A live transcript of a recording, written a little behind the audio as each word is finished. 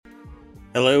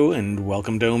Hello and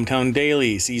welcome to ohmTown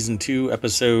Daily, Season 2,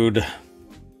 Episode...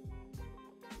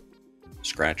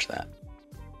 Scratch that.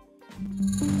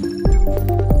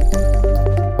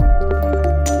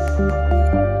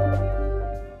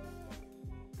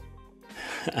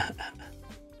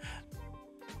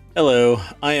 Hello,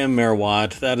 I am Mayor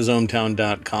Watt. That is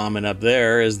ohmtown.com, and up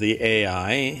there is the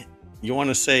AI. You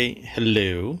want to say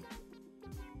hello?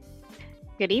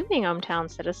 Good evening, ohmTown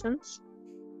citizens.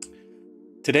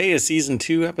 Today is Season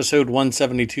 2, Episode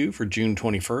 172 for June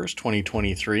 21st,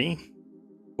 2023.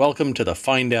 Welcome to the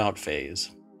Find Out phase,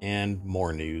 and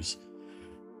more news.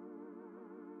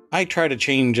 I try to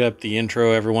change up the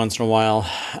intro every once in a while,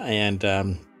 and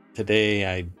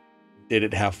today I did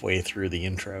it halfway through the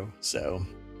intro, so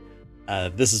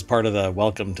this is part of the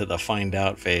Welcome to the Find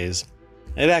Out phase.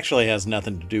 It actually has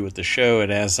nothing to do with the show.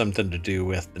 It has something to do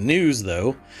with the news,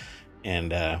 though,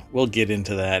 and we'll get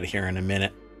into that here in a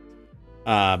minute.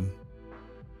 I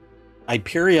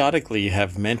periodically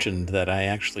have mentioned that we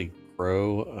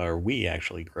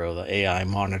actually grow the AI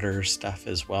monitor stuff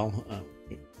as well.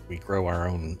 We grow our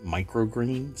own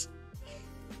microgreens,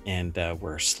 and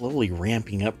we're slowly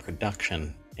ramping up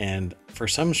production. And for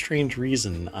some strange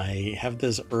reason, I have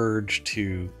this urge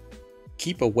to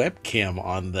keep a webcam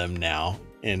on them now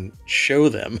and show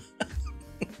them.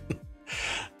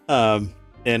 And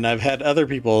I've had other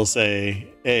people say,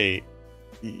 hey,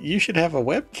 you should have a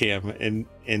webcam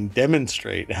and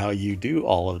demonstrate how you do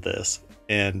all of this.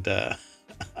 And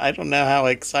I don't know how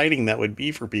exciting that would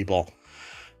be for people.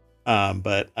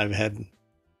 But I've had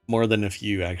more than a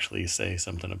few actually say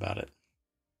something about it.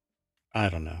 I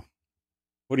don't know.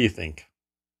 What do you think?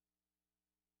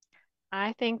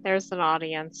 I think there's an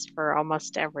audience for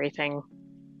almost everything.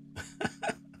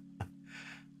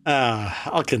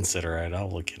 I'll consider it.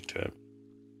 I'll look into it.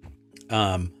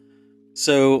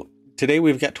 So today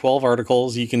we've got 12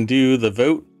 articles. You can do the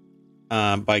vote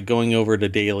by going over to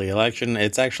Daily Election.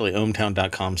 It's actually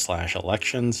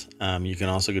ohmtown.com/elections. You can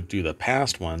also do the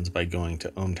past ones by going to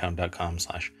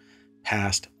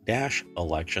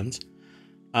ohmtown.com/past-elections.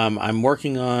 I'm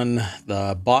working on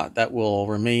the bot that will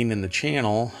remain in the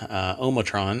channel,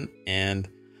 Omatron, and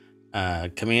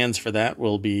commands for that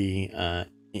will be they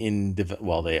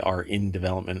are in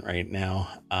development right now.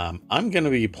 I'm going to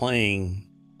be playing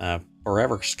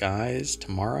Forever Skies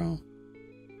tomorrow,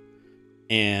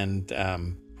 and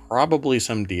probably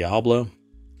some Diablo.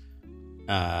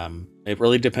 It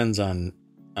really depends on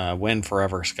when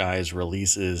Forever Skies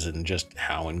releases and just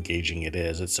how engaging it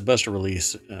is. It's supposed to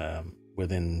release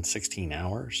within 16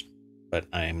 hours, but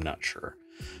I'm not sure.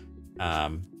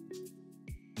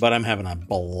 But I'm having a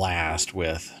blast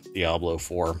with Diablo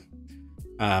 4.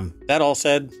 That all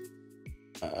said,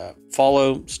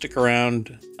 follow, stick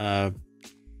around,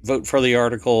 vote for the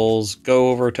articles, go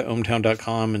over to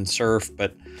ohmtown.com and surf,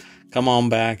 but come on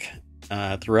back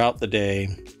throughout the day.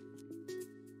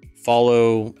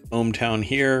 Follow ohmTown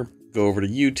here, go over to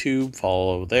YouTube,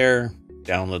 follow there,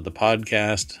 download the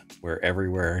podcast. We're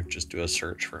everywhere. Just do a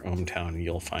search for ohmTown and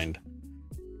you'll find,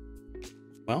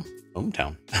 well,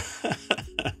 ohmTown.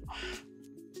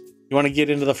 You want to get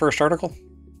into the first article?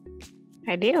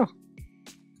 I do.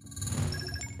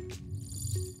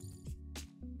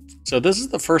 So this is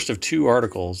the first of two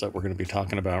articles that we're going to be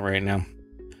talking about right now.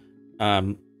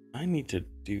 I need to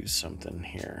do something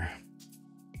here.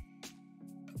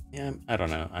 Yeah, I don't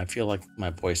know. I feel like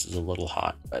my voice is a little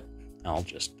hot, but I'll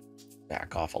just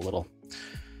back off a little.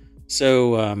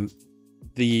 So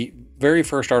the very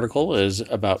first article is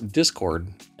about Discord.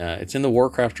 It's in the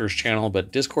Warcrafters channel,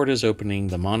 but Discord is opening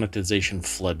the monetization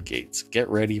floodgates. Get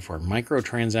ready for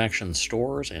microtransaction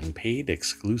stores and paid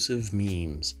exclusive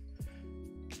memes.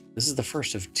 This is the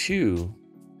first of two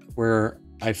where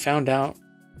I found out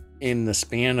in the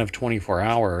span of 24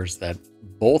 hours that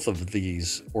both of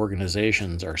these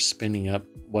organizations are spinning up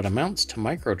what amounts to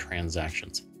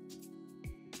microtransactions.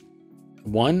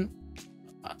 One,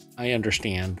 I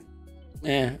understand.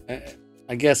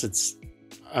 I guess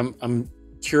I'm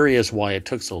curious why it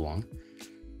took so long.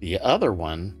 The other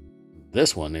one,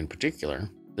 this one in particular,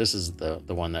 this is the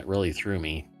one that really threw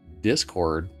me.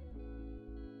 Discord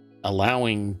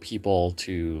allowing people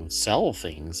to sell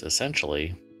things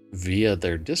essentially via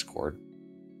their Discord.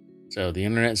 So the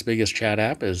internet's biggest chat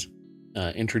app is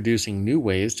introducing new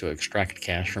ways to extract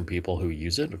cash from people who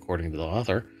use it, according to the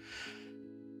author.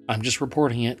 I'm just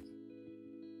reporting it.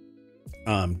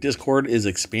 Discord is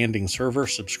expanding server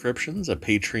subscriptions, a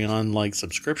Patreon-like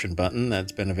subscription button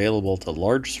that's been available to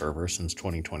large servers since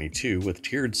 2022 with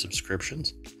tiered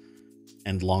subscriptions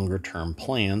and longer-term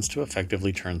plans to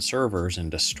effectively turn servers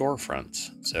into storefronts.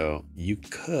 So you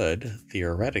could,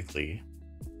 theoretically,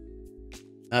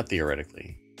 not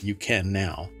theoretically, you can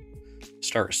now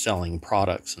start selling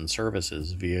products and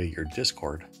services via your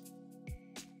Discord.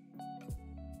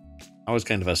 I was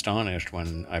kind of astonished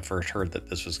when I first heard that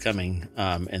this was coming,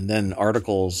 and then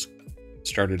articles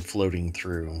started floating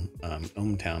through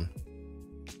ohmTown.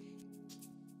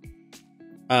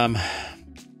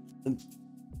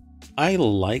 I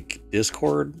like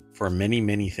Discord for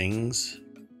many things.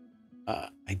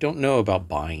 I don't know about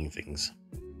buying things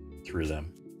through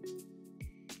them.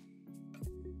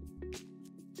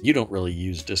 You don't really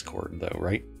use Discord though,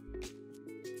 right?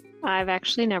 I've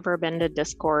actually never been to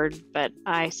Discord, but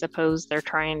I suppose they're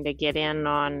trying to get in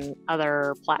on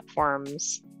other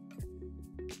platforms'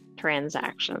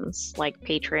 transactions, like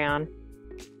Patreon.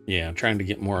 Yeah, trying to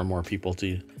get more and more people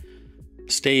to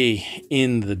stay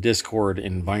in the Discord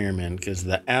environment, because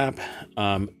the app,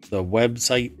 the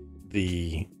website,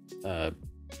 the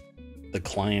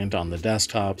client on the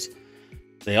desktops,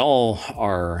 they all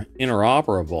are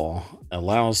interoperable.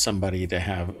 Allows the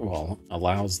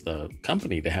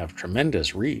company to have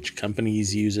tremendous reach.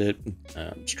 Companies use it,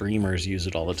 streamers use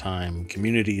it all the time.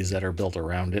 Communities that are built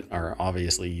around it are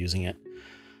obviously using it.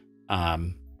 I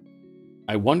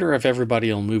wonder if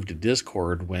everybody will move to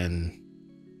Discord when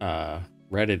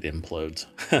Reddit implodes.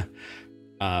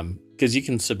 Because you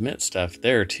can submit stuff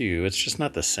there too. It's just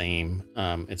not the same.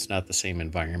 It's not the same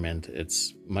environment.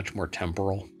 It's much more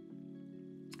temporal.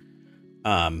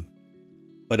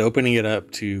 But opening it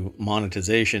up to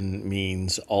monetization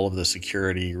means all of the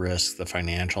security risks, the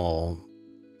financial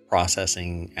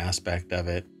processing aspect of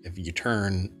it. If you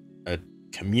turn a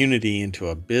community into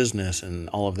a business and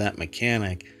all of that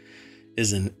mechanic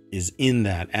is in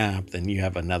that app, then you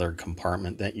have another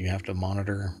compartment that you have to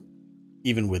monitor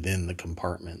even within the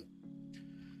compartment.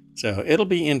 So it'll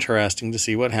be interesting to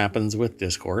see what happens with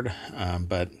Discord.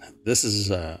 But this is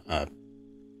a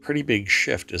pretty big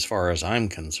shift as far as I'm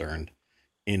concerned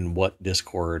in what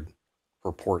Discord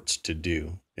purports to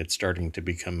do. It's starting to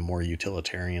become more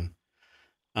utilitarian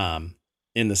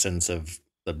in the sense of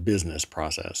the business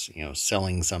process,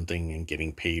 selling something and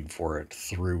getting paid for it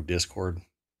through Discord.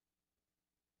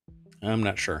 I'm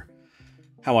not sure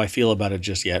how I feel about it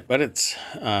just yet, but it's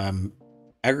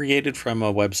aggregated from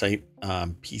a website,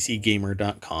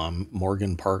 pcgamer.com.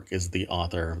 Morgan Park is the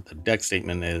author. The deck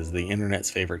statement is the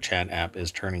internet's favorite chat app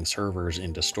is turning servers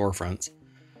into storefronts.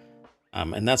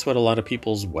 And that's what a lot of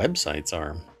people's websites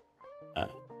are.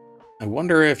 I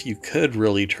wonder if you could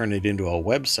really turn it into a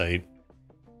website.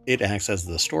 It acts as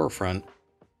the storefront.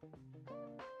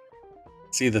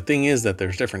 See, the thing is that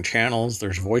there's different channels.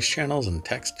 There's voice channels and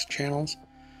text channels.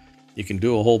 You can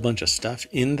do a whole bunch of stuff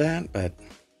in that, but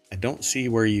I don't see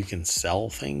where you can sell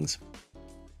things.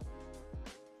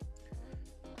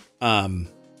 It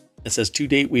says, to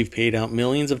date, we've paid out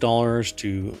millions of dollars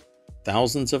to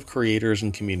thousands of creators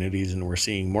and communities, and we're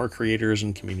seeing more creators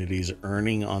and communities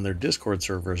earning on their Discord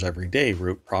servers every day,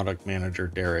 wrote product manager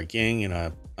Derek Yang in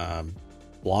a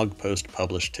blog post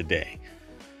published today.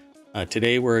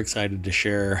 Today, we're excited to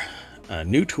share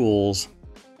new tools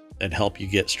that help you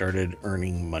get started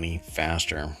earning money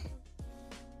faster.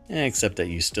 Except that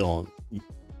you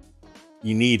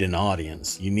need an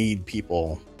audience. You need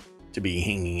people to be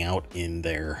hanging out in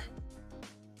there,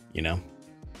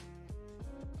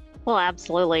 Well,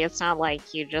 absolutely. It's not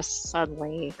like you just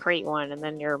suddenly create one and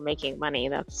then you're making money.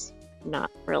 That's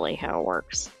not really how it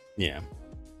works. Yeah.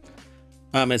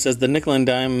 It says the nickel and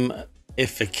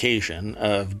dime-ification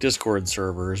of Discord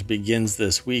servers begins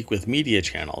this week with media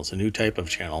channels, a new type of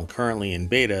channel currently in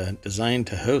beta designed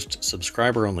to host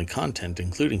subscriber-only content,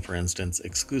 including, for instance,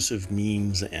 exclusive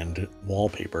memes and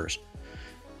wallpapers.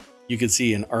 You could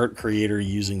see an art creator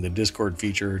using the Discord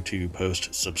feature to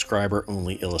post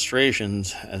subscriber-only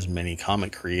illustrations, as many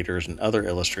comic creators and other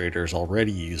illustrators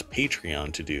already use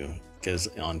Patreon to do, because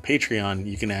on Patreon,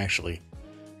 you can actually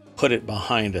put it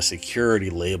behind a security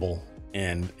label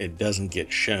and it doesn't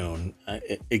get shown.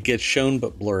 It gets shown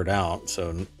but blurred out,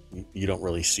 so you don't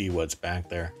really see what's back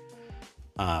there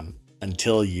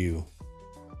until you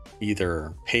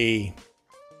either pay,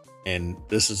 and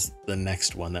this is the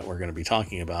next one that we're going to be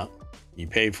talking about. You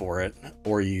pay for it,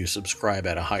 or you subscribe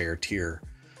at a higher tier.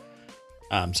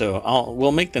 So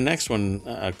we'll make the next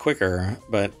one quicker,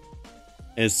 but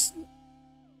it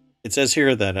says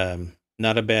here that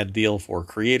not a bad deal for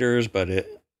creators, but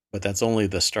that's only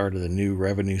the start of the new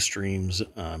revenue streams.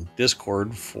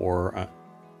 Discord it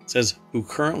says who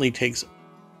currently takes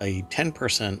a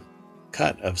 10%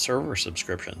 cut of server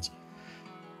subscriptions.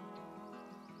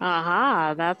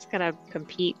 Aha, that's going to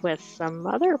compete with some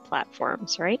other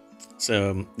platforms, right?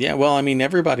 So, yeah, well, I mean,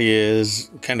 everybody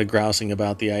is kind of grousing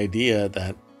about the idea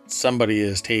that somebody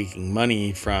is taking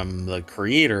money from the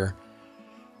creator.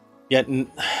 Yet,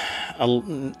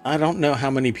 I don't know how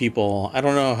many people, I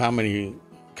don't know how many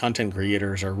content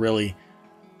creators are really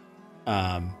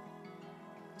um,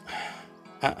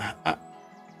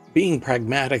 being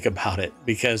pragmatic about it,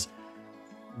 because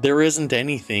there isn't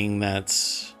anything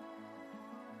that's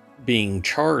being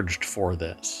charged for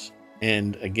this.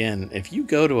 And again, if you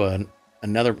go to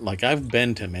another, like I've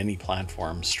been to many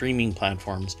platforms, streaming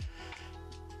platforms,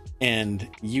 and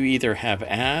you either have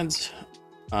ads,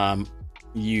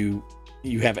 you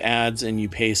have ads and you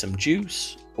pay some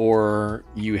juice, or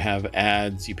you have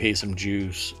ads, you pay some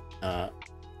juice,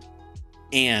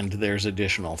 and there's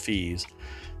additional fees.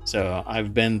 So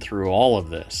I've been through all of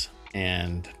this,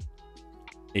 and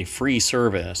a free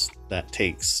service that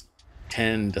takes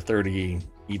 10 to 30,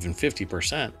 even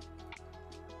 50%,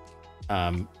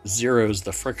 zeroes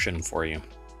the friction for you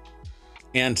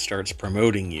and starts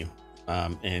promoting you.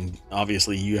 And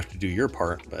obviously you have to do your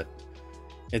part, but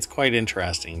it's quite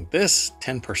interesting. This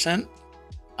 10%,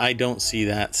 I don't see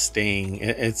that staying.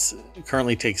 It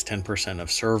currently takes 10% of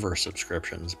server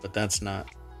subscriptions, but that's not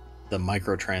the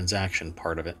microtransaction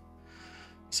part of it.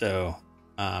 So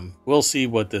we'll see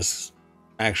what this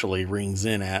actually rings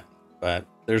in at, but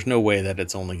there's no way that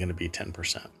it's only going to be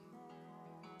 10%.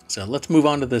 So let's move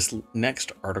on to this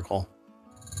next article.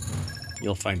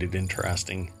 You'll find it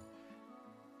interesting.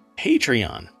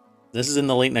 Patreon. This is in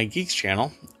the Late Night Geeks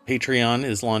channel. Patreon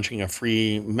is launching a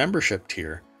free membership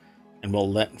tier and will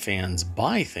let fans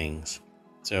buy things.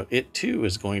 So it too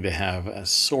is going to have a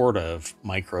sort of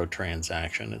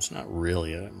microtransaction. It's not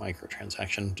really a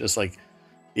microtransaction, just like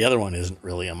the other one isn't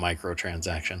really a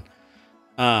microtransaction.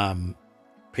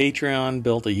 Patreon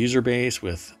built a user base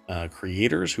with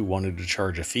creators who wanted to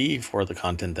charge a fee for the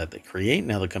content that they create.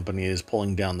 Now the company is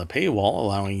pulling down the paywall,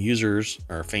 allowing users,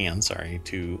 or fans,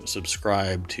 to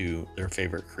subscribe to their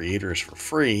favorite creators for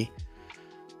free.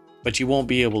 But you won't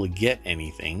be able to get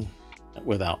anything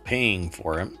without paying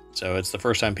for it. So it's the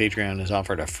first time Patreon has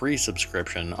offered a free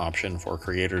subscription option for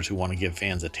creators who want to give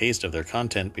fans a taste of their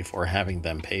content before having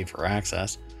them pay for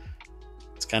access.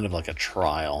 It's kind of like a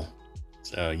trial.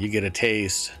 So you get a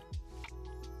taste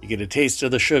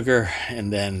of the sugar,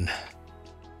 and then,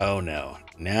 oh no,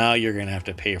 now you're going to have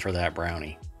to pay for that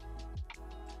brownie.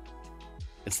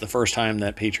 It's the first time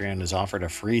that Patreon has offered a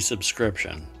free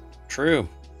subscription. True.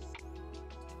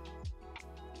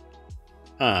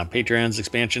 Patreon's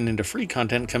expansion into free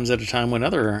content comes at a time when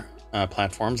other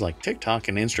platforms like TikTok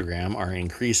and Instagram are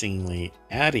increasingly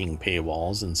adding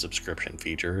paywalls and subscription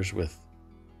features, with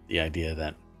the idea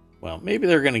that, well, maybe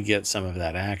they're going to get some of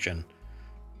that action.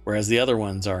 Whereas the other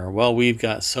ones are, well, we've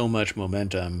got so much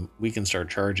momentum, we can start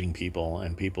charging people,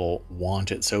 and people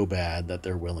want it so bad that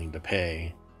they're willing to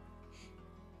pay.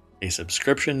 A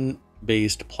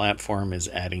subscription-based platform is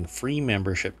adding free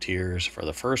membership tiers for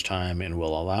the first time and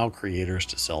will allow creators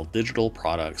to sell digital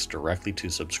products directly to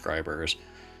subscribers.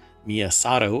 Mia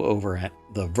Sato over at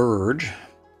The Verge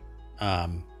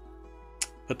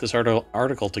put this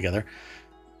article together.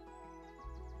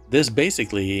 This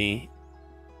basically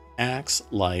acts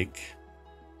like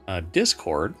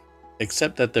Discord,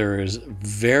 except that there is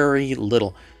very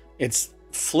little. It's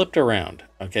flipped around.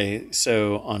 Okay,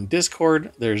 so on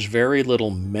Discord, there's very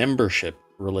little membership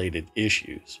related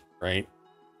issues, right?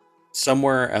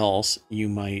 Somewhere else, you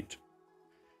might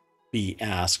be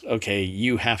asked, okay,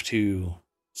 you have to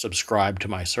subscribe to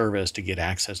my service to get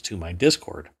access to my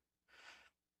Discord.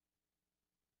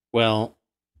 Well,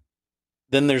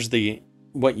 then there's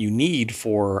what you need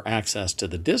for access to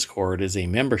the Discord is a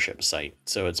membership site.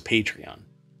 So it's Patreon.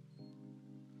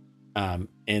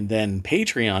 And then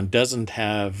Patreon doesn't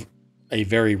have a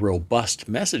very robust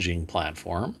messaging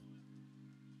platform.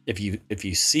 If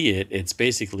you see it, it's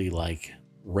basically like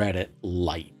Reddit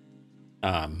light.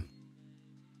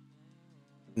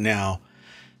 Now,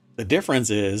 the difference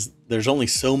is there's only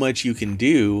so much you can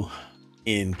do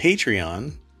in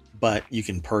Patreon, but you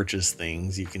can purchase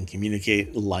things, you can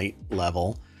communicate light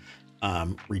level,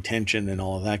 retention and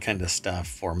all of that kind of stuff.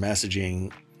 For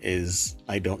messaging is,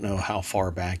 I don't know how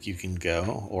far back you can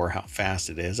go or how fast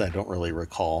it is. I don't really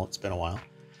recall. It's been a while.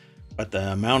 But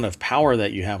the amount of power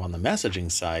that you have on the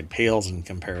messaging side pales in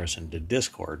comparison to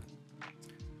Discord.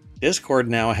 Discord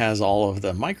now has all of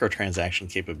the microtransaction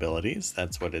capabilities.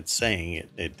 That's what it's saying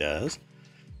it does.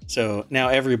 So now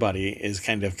everybody is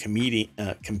kind of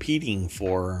competing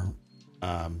for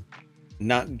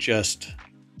not just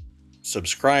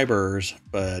subscribers,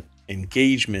 but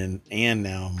engagement and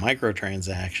now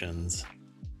microtransactions.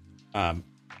 I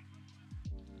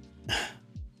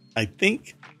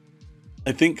think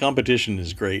competition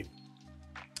is great,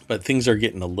 but things are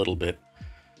getting a little bit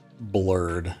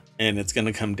blurred, and it's going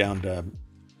to come down to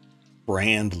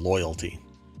brand loyalty.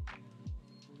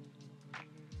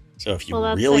 So if you Well,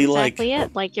 that's really like, exactly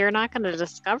it. Like, you're not going to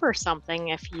discover something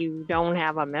if you don't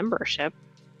have a membership.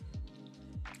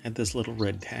 had this little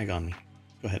red tag on me.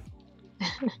 Go ahead.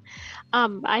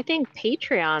 I think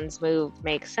Patreon's move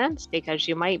makes sense because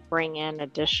you might bring in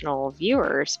additional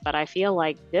viewers, but I feel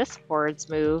like Discord's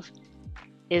move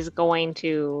is going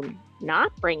to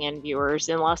not bring in viewers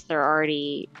unless they're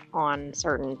already on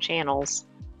certain channels.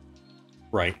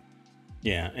 Right.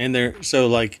 Yeah. And they're so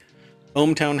like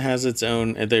ohmTown has its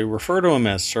own, they refer to them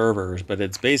as servers, but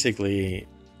it's basically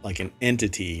like an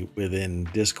entity within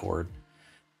Discord.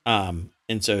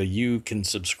 And so you can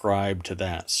subscribe to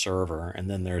that server, and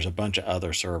then there's a bunch of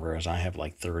other servers. I have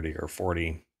like 30 or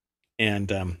 40.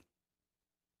 And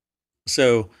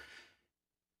so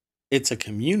it's a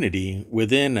community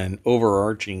within an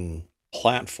overarching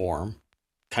platform,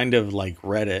 kind of like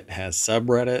Reddit has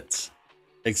subreddits,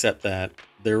 except that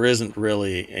there isn't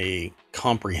really a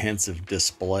comprehensive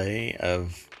display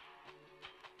of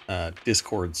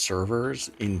Discord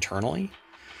servers internally.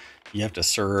 You have to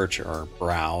search or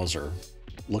browse or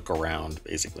look around,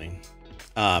 basically.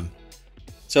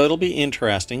 So it'll be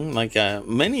interesting. Like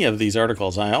many of these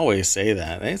articles, I always say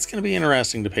that it's going to be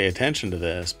interesting to pay attention to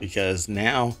this, because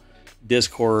now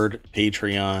Discord,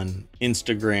 Patreon,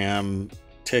 Instagram,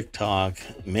 TikTok,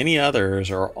 many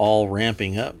others are all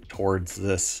ramping up towards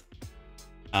this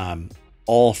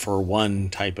all for one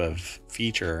type of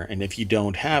feature. And if you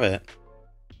don't have it,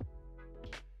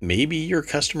 maybe your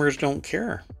customers don't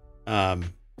care.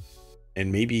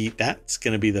 And maybe that's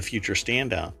going to be the future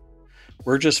standout.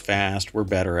 We're just fast. We're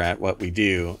better at what we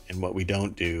do. And what we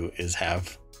don't do is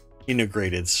have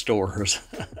integrated stores.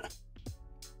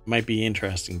 Might be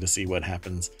interesting to see what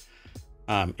happens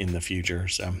in the future.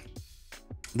 So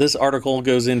this article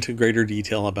goes into greater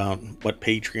detail about what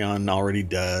Patreon already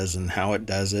does and how it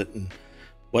does it and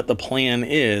what the plan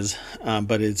is.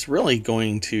 But it's really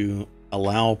going to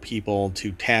allow people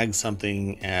to tag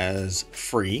something as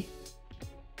free,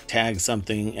 tag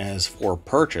something as for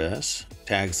purchase,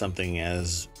 tag something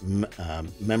as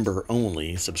member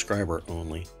only, subscriber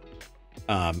only,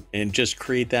 and just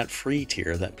create that free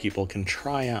tier that people can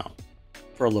try out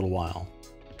for a little while.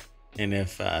 And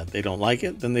if they don't like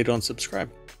it, then they don't subscribe.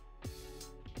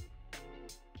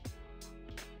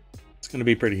 It's going to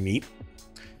be pretty neat.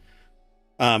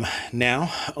 Now,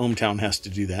 ohmTown has to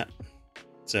do that.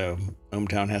 So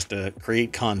ohmTown has to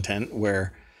create content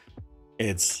where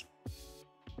it's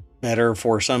better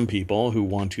for some people who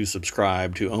want to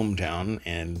subscribe to ohmTown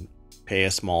and pay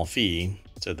a small fee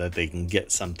so that they can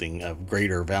get something of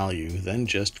greater value than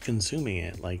just consuming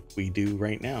it like we do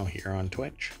right now here on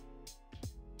Twitch.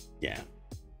 Yeah.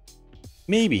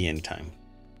 Maybe in time.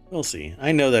 We'll see.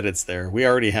 I know that it's there. We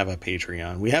already have a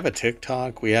Patreon. We have a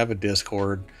TikTok. We have a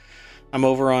Discord. I'm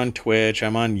over on Twitch.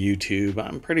 I'm on YouTube.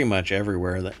 I'm pretty much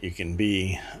everywhere that you can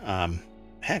be.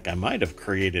 Heck, I might have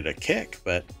created a Kick,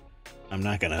 but I'm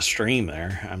not going to stream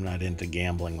there. I'm not into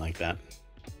gambling like that.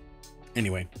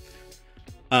 Anyway,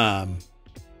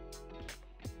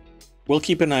 we'll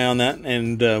keep an eye on that,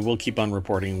 and we'll keep on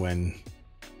reporting when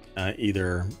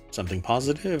either something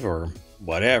positive or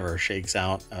whatever shakes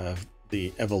out of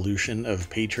the evolution of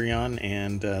Patreon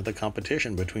and the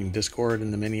competition between Discord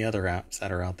and the many other apps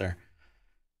that are out there.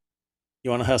 You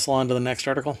want to hustle on to the next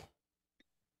article?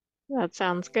 That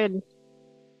sounds good.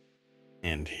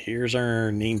 And here's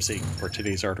our namesake for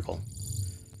today's article.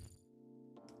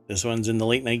 This one's in the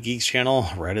Late Night Geeks channel.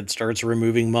 Reddit starts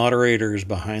removing moderators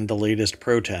behind the latest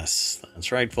protests.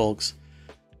 That's right, folks.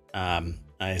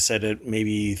 I said it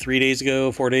maybe 4 days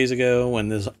ago when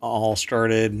this all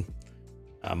started.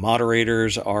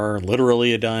 Moderators are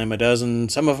literally a dime a dozen.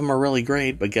 Some of them are really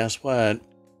great, but guess what?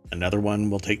 Another one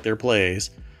will take their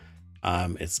place.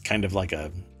 It's kind of like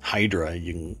a hydra.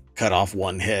 You can cut off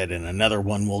one head and another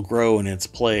one will grow in its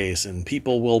place, and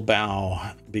people will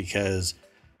bow because,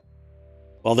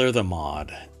 well, they're the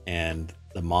mod, and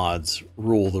the mods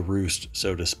rule the roost,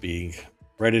 so to speak.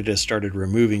 Reddit has started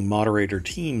removing moderator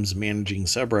teams managing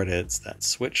subreddits that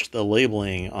switched the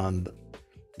labeling on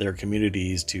their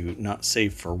communities to not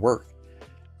safe for work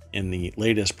in the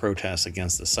latest protests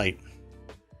against the site.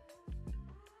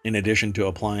 In addition to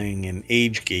applying an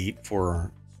age gate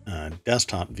for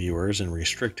desktop viewers and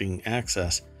restricting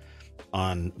access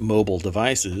on mobile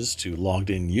devices to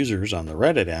logged in users on the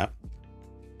Reddit app,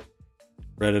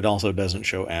 Reddit also doesn't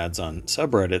show ads on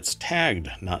subreddits tagged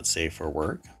not safe for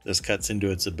work. This cuts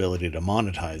into its ability to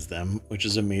monetize them, which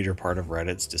is a major part of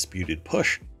Reddit's disputed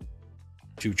push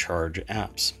to charge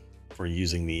apps for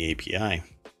using the API.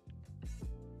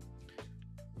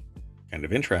 Kind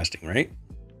of interesting, right?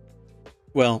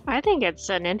 Well, I think it's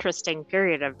an interesting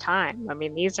period of time. I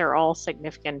mean, these are all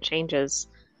significant changes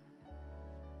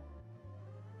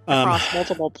um, across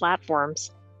multiple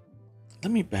platforms.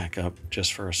 let me back up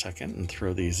just for a second and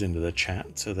throw these into the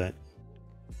chat so that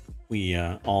we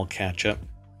all catch up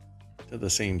to the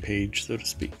same page, so to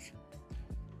speak.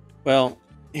 Well,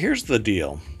 here's the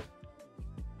deal.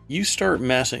 You start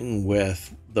messing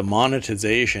with the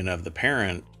monetization of the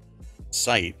parent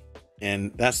site,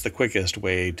 and that's the quickest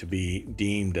way to be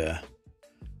deemed a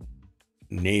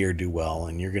ne'er-do-well,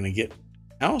 and you're going to get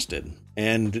ousted.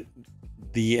 And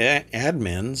the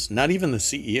admins, not even the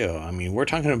CEO, I mean, we're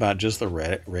talking about just the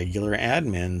regular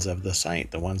admins of the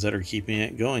site, the ones that are keeping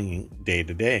it going day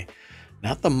to day,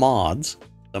 not the mods.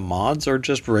 The mods are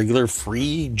just regular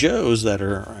free Joes that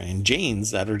are, and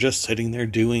Janes that are just sitting there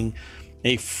doing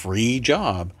a free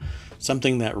job,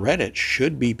 something that Reddit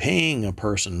should be paying a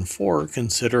person for,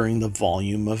 considering the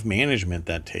volume of management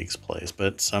that takes place.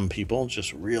 But some people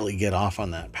just really get off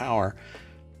on that power,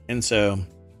 and so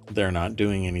they're not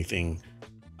doing anything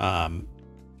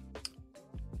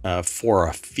for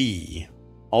a fee.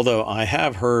 Although I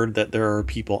have heard that there are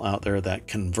people out there that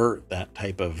convert that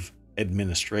type of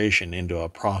administration into a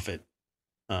profit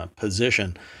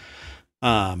position.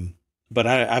 But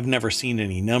I've never seen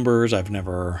any numbers. I've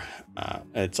never,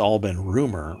 it's all been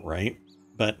rumor, right?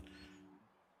 But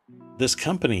this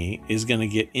company is going to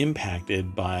get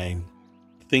impacted by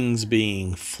things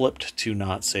being flipped to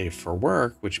not safe for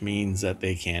work, which means that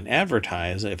they can't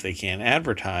advertise. If they can't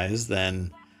advertise,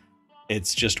 then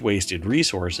it's just wasted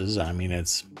resources. I mean,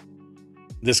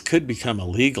 this could become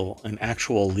an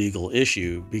actual legal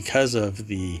issue because of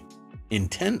the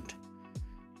intent.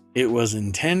 It was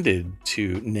intended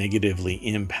to negatively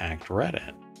impact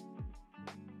Reddit.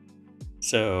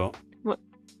 So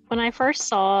when I first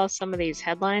saw some of these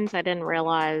headlines, I didn't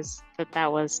realize that that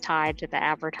was tied to the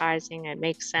advertising. It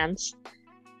makes sense.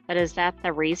 But is that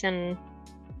the reason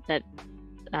that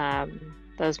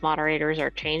those moderators are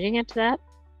changing it to that?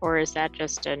 Or is that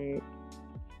just an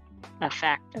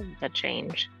effect of the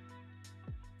change?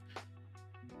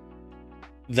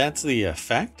 That's the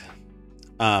effect.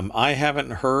 I haven't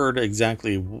heard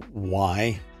exactly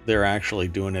why they're actually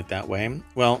doing it that way.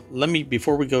 Well,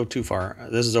 before we go too far,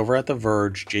 this is over at The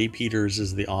Verge. Jay Peters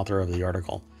is the author of the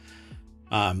article.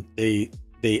 They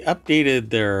updated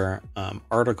their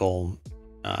article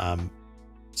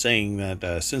saying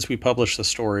that since we published the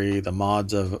story, the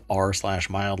mods of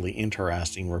r/mildly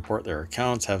interesting report their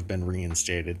accounts have been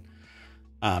reinstated.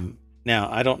 Now,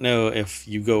 I don't know if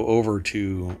you go over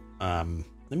to,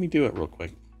 let me do it real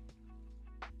quick.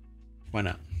 Why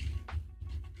not?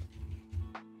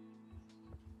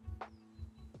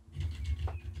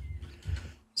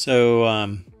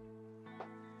 So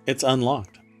it's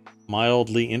unlocked.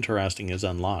 Mildly interesting is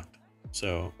unlocked.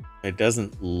 So it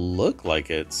doesn't look like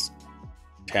it's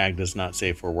tagged as not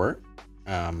safe for work.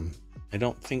 I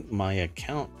don't think my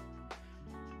account,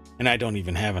 and I don't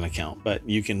even have an account, but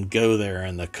you can go there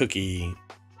and the cookie,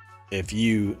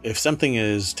 if something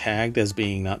is tagged as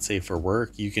being not safe for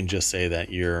work, you can just say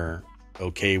that you're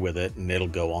okay with it and it'll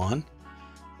go on.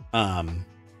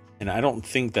 And I don't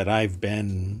think that I've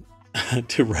been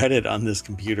to Reddit on this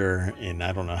computer in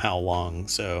I don't know how long,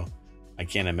 so I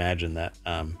can't imagine that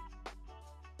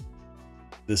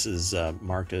this is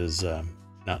marked as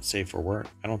not safe for work.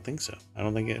 I don't think so. I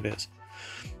don't think it is.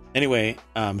 Anyway,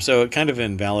 so it kind of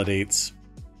invalidates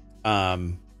that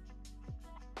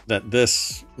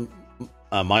this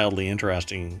mildly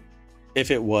interesting, if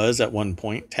it was at one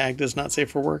point tagged as not safe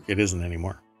for work, it isn't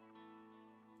anymore.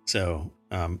 So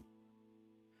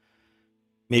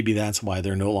maybe that's why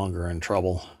they're no longer in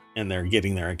trouble and they're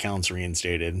getting their accounts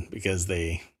reinstated, because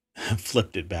they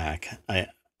flipped it back.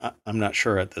 I'm not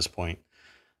sure at this point.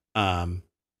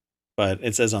 But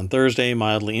it says on Thursday,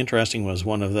 mildly interesting was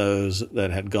one of those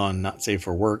that had gone not safe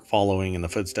for work, following in the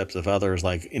footsteps of others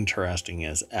like interesting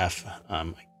as F.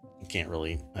 I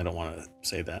don't want to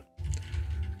say that.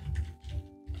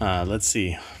 Let's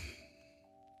see.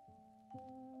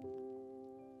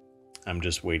 I'm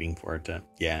just waiting for it to,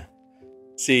 yeah.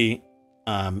 See,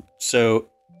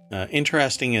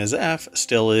 interesting as F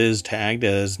still is tagged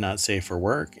as not safe for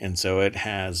work. And so it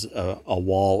has a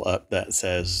wall up that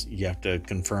says you have to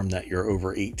confirm that you're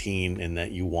over 18 and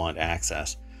that you want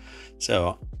access.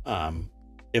 So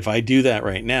if I do that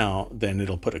right now, then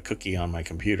it'll put a cookie on my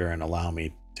computer and allow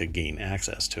me to gain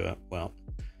access to it. Well,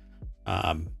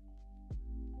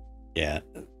 yeah,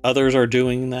 others are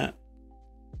doing that.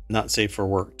 Not safe for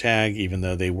work tag, even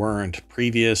though they weren't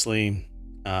previously.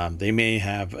 They may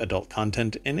have adult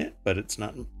content in it, but it's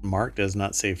not marked as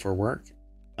not safe for work.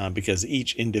 because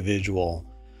each individual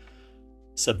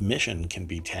submission can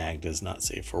be tagged as not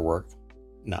safe for work,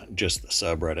 not just the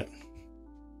subreddit.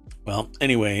 Well,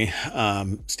 anyway,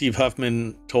 Steve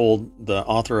Huffman told the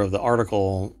author of the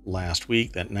article last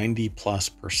week that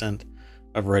 90+%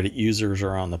 of Reddit users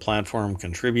are on the platform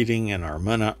contributing and are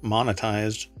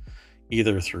monetized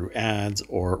either through ads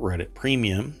or Reddit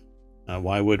Premium.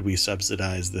 Why would we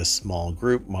subsidize this small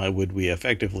group? Why would we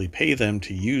effectively pay them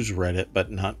to use Reddit,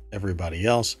 but not everybody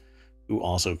else who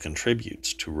also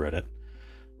contributes to Reddit?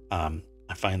 I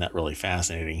find that really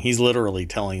fascinating. He's literally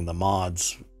telling the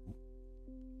mods,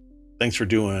 thanks for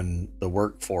doing the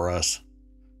work for us.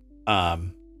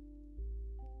 And,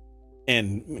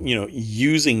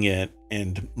 using it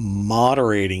and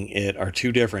moderating it are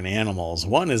two different animals.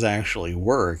 One is actually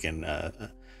work and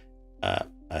a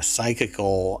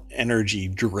psychical energy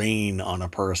drain on a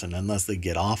person unless they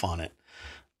get off on it.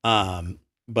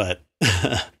 But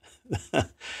the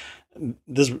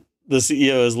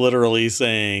CEO is literally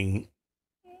saying,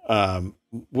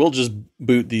 we'll just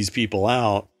boot these people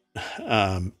out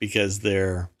because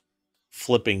they're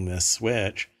flipping this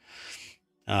switch.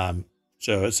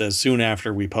 So it says, soon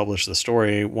after we published the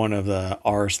story, one of the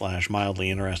r/mildly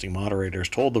interesting moderators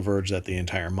told The Verge that the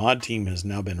entire mod team has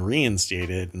now been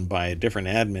reinstated and by a different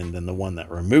admin than the one that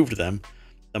removed them.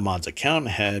 The mod's account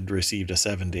had received a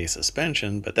 7-day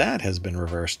suspension, but that has been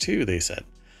reversed too, they said.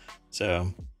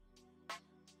 So,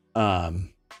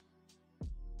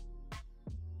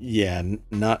 yeah,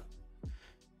 not...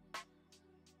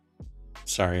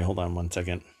 Sorry, hold on one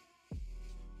second.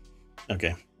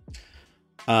 Okay.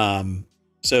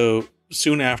 So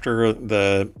soon after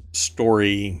the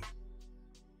story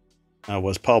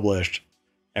was published,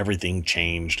 everything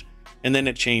changed, and then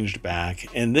it changed back.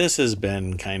 And this has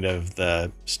been kind of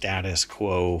the status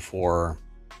quo for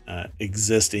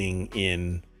existing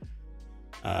in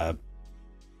the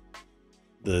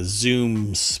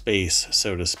Zoom space,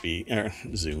 so to speak, or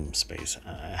Zoom space.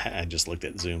 I just looked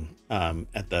at Zoom,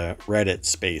 at the Reddit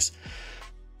space.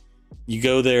 You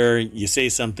go there, you say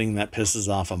something that pisses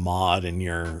off a mod and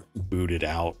you're booted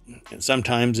out. And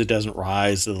sometimes it doesn't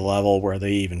rise to the level where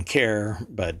they even care,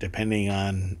 but depending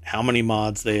on how many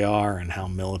mods they are and how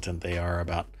militant they are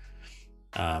about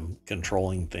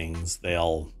controlling things,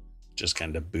 they'll just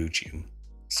kind of boot you.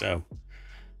 So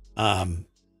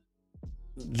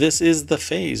this is the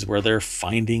phase where they're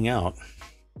finding out.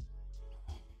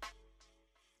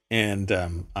 And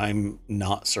I'm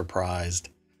not surprised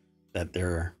that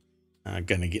they're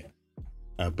going to get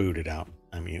booted out.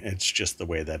 I mean, it's just the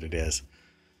way that it is.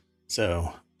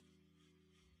 So,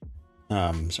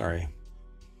 sorry.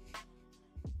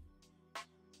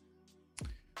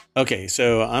 Okay,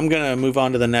 so I'm going to move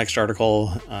on to the next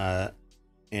article,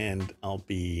 and I'll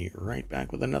be right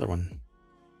back with another one.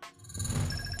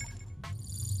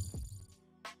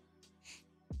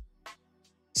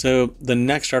 So the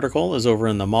next article is over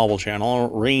in the Marble channel.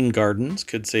 Rain gardens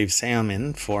could save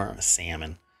salmon for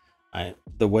salmon.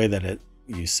 The way that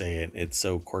you say it, it's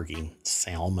so quirky.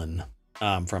 Salmon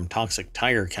from toxic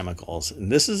tire chemicals.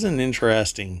 And this is an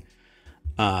interesting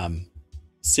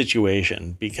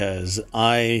situation because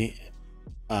I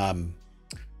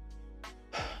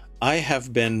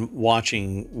have been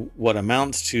watching what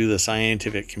amounts to the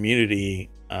scientific community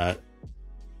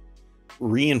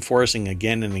reinforcing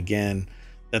again and again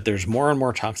that there's more and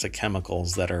more toxic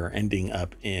chemicals that are ending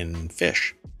up in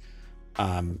fish.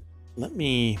 Let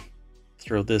me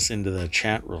throw this into the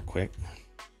chat real quick.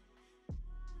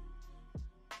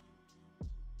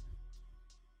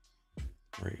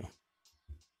 There we go.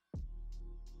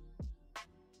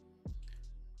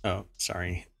 Oh,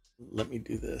 sorry. Let me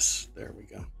do this. There we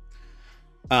go.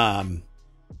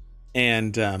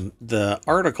 The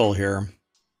article here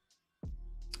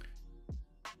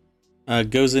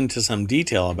goes into some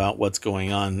detail about what's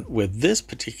going on with this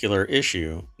particular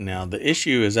issue. Now, the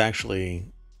issue is actually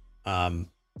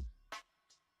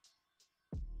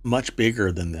much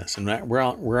bigger than this, and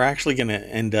we're actually going to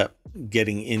end up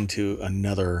getting into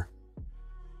another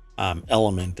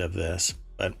element of this.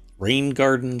 But rain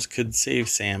gardens could save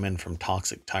salmon from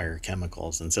toxic tire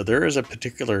chemicals, and so there is a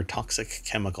particular toxic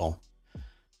chemical,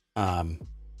 and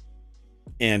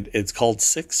it's called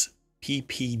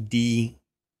 6-PPD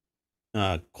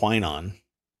quinone.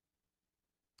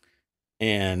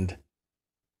 And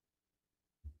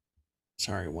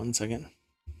sorry, one second.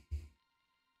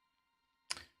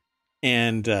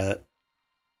 And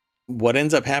what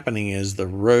ends up happening is the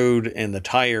road and the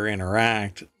tire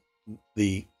interact.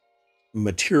 The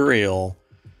material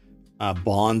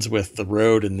bonds with the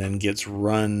road and then gets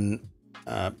run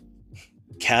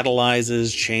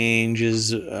catalyzes,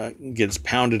 changes, gets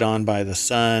pounded on by the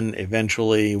sun.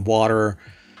 Eventually, water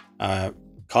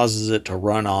causes it to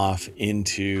run off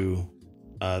into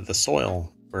the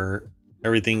soil where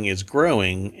everything is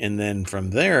growing. And then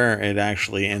from there, it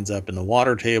actually ends up in the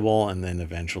water table and then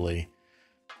eventually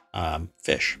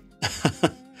fish.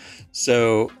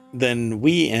 So then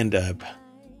we end up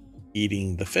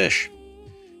eating the fish.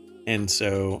 And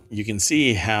so you can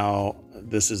see how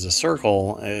this is a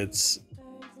circle. It's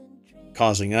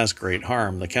causing us great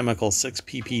harm. The chemical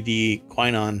 6-PPD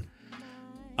quinone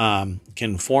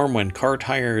can form when car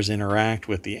tires interact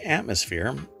with the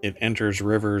atmosphere. It enters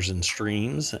rivers and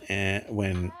streams, and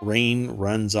when rain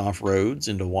runs off roads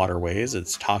into waterways,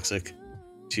 it's toxic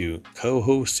to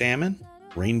coho salmon,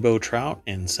 rainbow trout,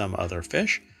 and some other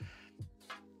fish.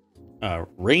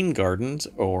 Rain gardens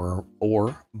or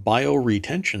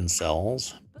bioretention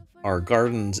cells are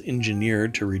gardens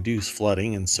engineered to reduce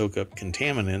flooding and soak up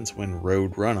contaminants when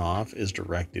road runoff is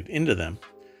directed into them.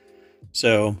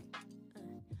 So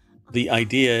the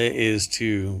idea is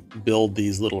to build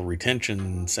these little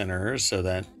retention centers so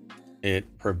that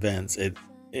it prevents it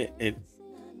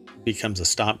becomes a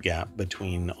stopgap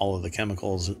between all of the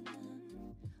chemicals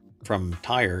from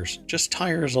tires, just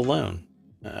tires alone.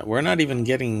 We're not even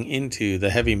getting into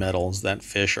the heavy metals that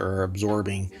fish are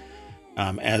absorbing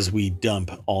as we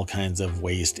dump all kinds of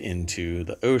waste into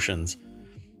the oceans.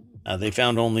 They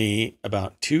found only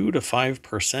about 2 to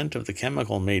 5% of the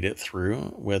chemical made it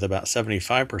through, with about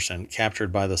 75%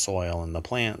 captured by the soil and the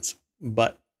plants.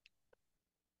 But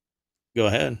go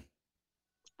ahead.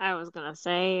 I was going to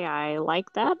say, I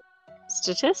like that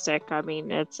statistic. I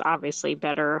mean, it's obviously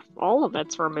better if all of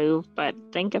it's removed, but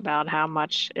think about how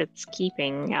much it's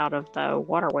keeping out of the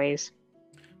waterways.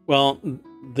 Well,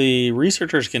 the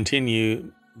researchers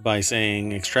continue by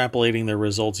saying, extrapolating their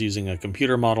results using a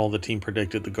computer model, the team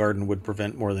predicted the garden would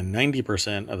prevent more than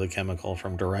 90% of the chemical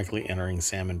from directly entering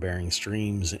salmon-bearing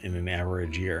streams in an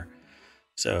average year.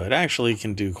 So it actually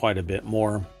can do quite a bit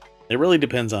more. It really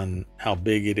depends on how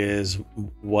big it is,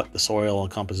 what the soil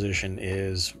composition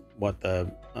is, what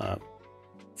the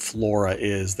flora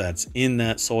is that's in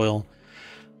that soil.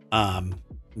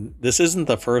 This isn't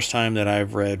the first time that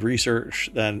I've read research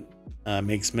that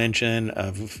makes mention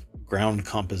of ground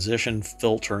composition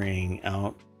filtering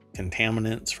out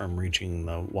contaminants from reaching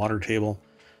the water table.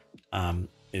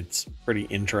 It's pretty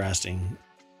interesting.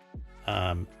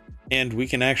 And we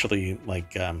can actually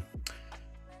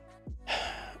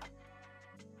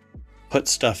put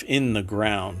stuff in the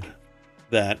ground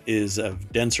that is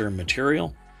of denser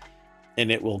material,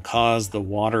 and it will cause the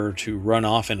water to run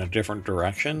off in a different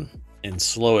direction and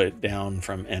slow it down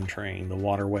from entering the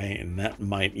waterway. And that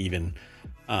might even,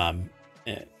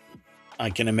 I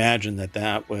can imagine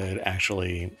that would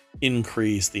actually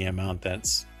increase the amount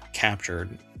that's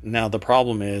captured. Now, the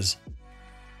problem is,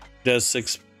 does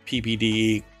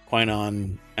 6-PPD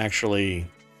quinone actually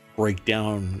break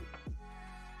down,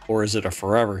 or is it a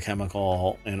forever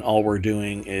chemical and all we're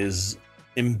doing is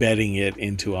embedding it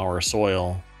into our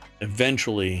soil,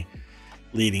 eventually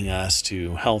leading us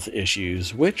to health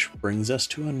issues? Which brings us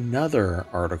to another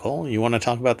article. You want to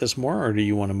talk about this more, or do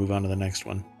you want to move on to the next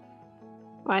one?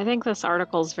 Well, I think this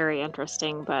article is very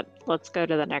interesting, but let's go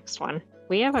to the next one.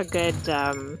 We have a good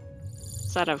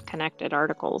set of connected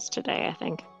articles today, I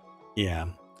think. Yeah.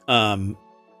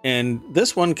 And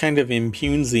this one kind of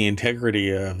impugns the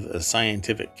integrity of the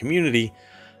scientific community.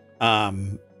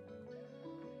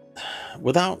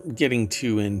 Without getting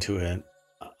too into it,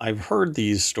 I've heard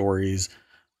these stories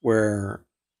where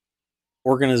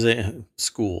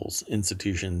schools,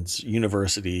 institutions,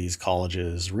 universities,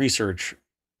 colleges, research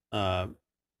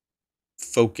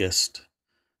focused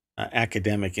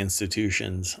academic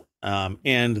institutions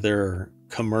and their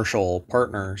commercial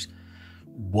partners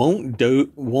won't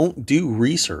do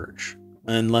research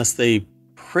unless they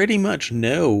pretty much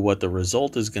know what the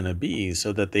result is going to be,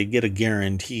 so that they get a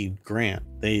guaranteed grant.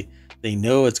 They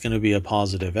know it's going to be a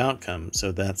positive outcome,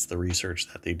 so that's the research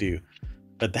that they do.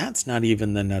 But that's not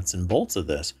even the nuts and bolts of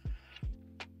this.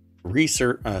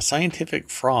 Research, scientific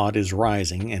fraud is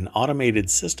rising and automated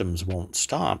systems won't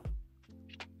stop.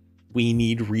 We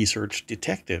need research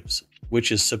detectives,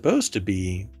 which is supposed to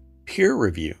be peer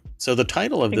review. So the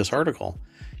title of this article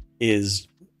is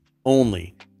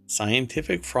only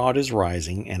 "Scientific fraud is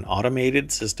rising and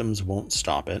automated systems won't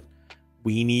stop it.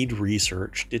 We need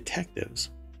research detectives."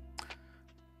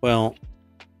 Well,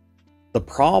 the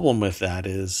problem with that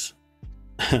is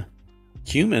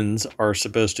humans are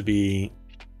supposed to be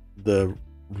the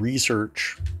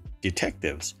research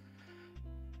detectives.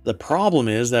 The problem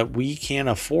is that we can't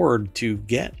afford to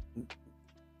get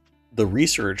the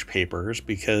research papers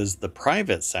because the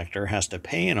private sector has to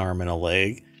pay an arm and a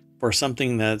leg for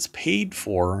something that's paid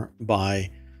for by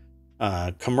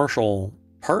commercial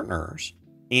partners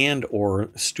and or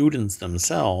students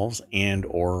themselves and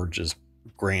or just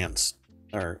grants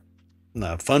or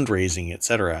fundraising,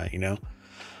 etc.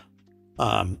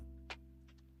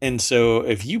 And so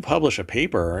if you publish a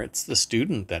paper, it's the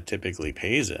student that typically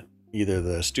pays it. Either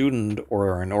the student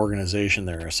or an organization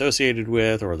they're associated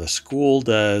with, or the school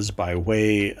does by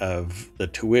way of the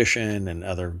tuition and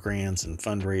other grants and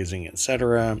fundraising,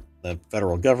 etc. The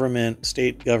federal government,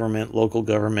 state government, local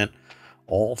government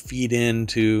all feed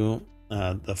into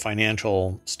the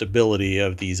financial stability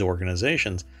of these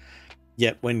organizations.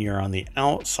 Yet when you're on the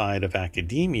outside of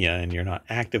academia and you're not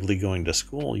actively going to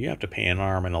school, you have to pay an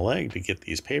arm and a leg to get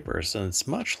these papers. And it's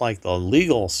much like the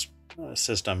legal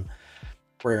system,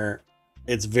 where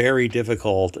it's very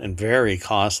difficult and very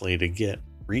costly to get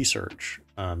research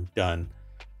done.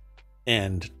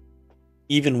 And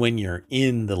even when you're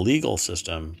in the legal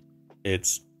system,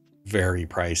 it's very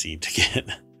pricey to get.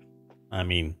 I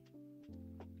mean,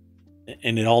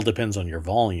 and it all depends on your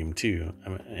volume too,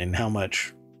 and how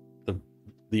much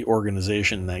the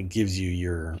organization that gives you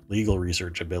your legal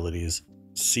research abilities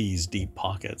sees deep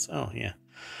pockets. Oh yeah.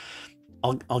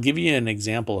 I'll give you an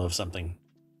example of something.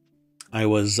 I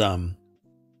was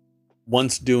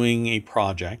once doing a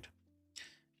project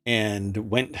and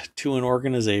went to an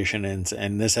organization,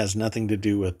 and this has nothing to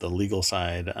do with the legal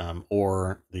side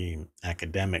or the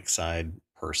academic side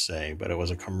per se, but it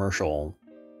was a commercial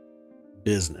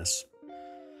business.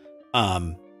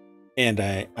 And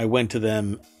I went to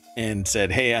them and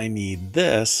said, hey, I need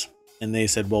this. And they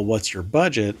said, well, what's your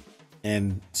budget?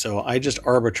 And so I just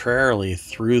arbitrarily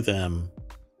threw them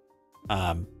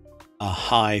a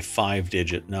high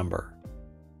 5-digit number.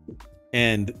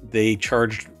 And they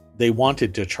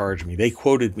wanted to charge me. They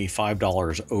quoted me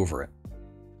 $5 over it.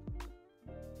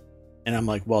 And I'm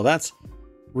like, well, that's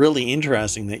really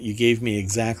interesting that you gave me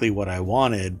exactly what I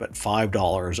wanted, but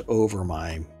 $5 over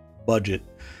my budget,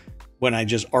 when I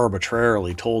just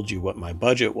arbitrarily told you what my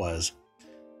budget was.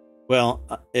 Well,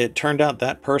 it turned out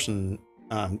that person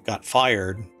got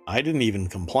fired. I didn't even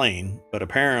complain, but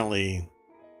apparently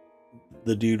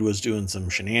the dude was doing some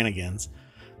shenanigans.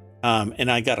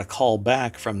 And I got a call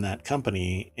back from that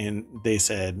company, and they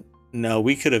said, no,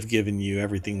 we could have given you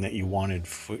everything that you wanted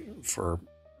for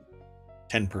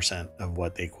 10% of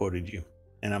what they quoted you.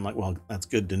 And I'm like, well, that's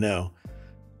good to know,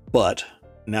 but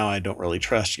now I don't really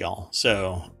trust y'all.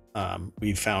 So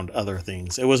we found other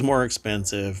things. It was more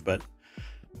expensive, but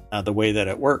the way that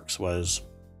it works was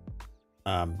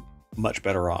much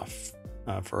better off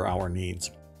for our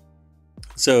needs.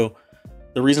 So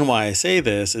the reason why I say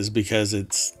this is because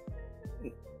it's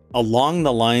along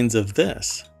the lines of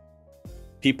this.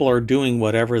 People are doing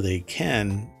whatever they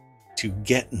can to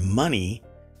get money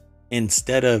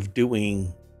instead of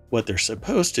doing what they're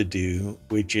supposed to do,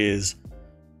 which is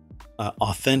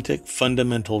authentic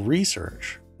fundamental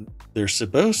research. They're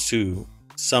supposed to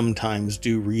sometimes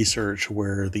do research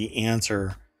where the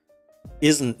answer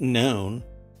isn't known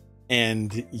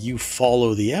and you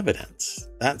follow the evidence.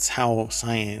 That's how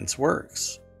science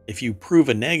works. If you prove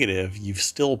a negative, you've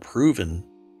still proven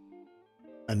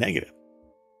a negative.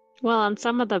 Well, and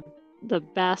some of the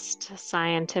best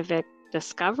scientific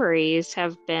discoveries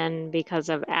have been because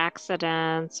of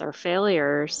accidents or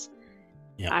failures.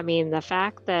 Yeah. I mean, the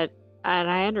fact that, and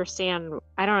I don't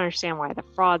understand why the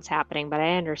fraud's happening, but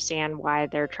I understand why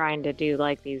they're trying to do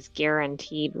like these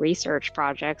guaranteed research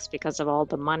projects because of all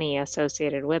the money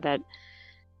associated with it,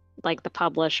 like the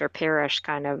publish or perish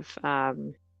kind of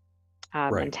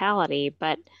Right. mentality.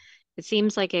 But it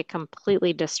seems like it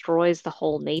completely destroys the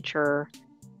whole nature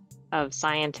of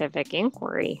scientific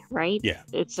inquiry, right? Yeah.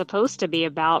 It's supposed to be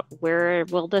about where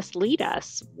will this lead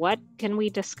us? What can we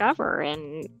discover?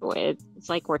 And it's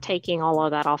like we're taking all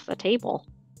of that off the table.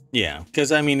 Yeah,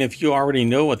 because I mean, if you already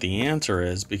know what the answer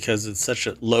is because it's such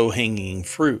a low-hanging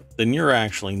fruit, then you're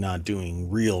actually not doing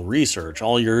real research.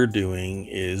 All you're doing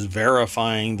is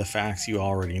verifying the facts you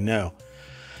already know,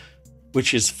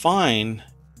 which is fine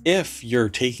if you're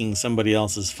taking somebody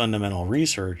else's fundamental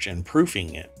research and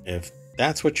proofing it. If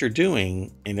that's what you're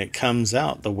doing and it comes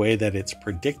out the way that it's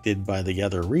predicted by the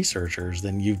other researchers,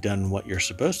 then you've done what you're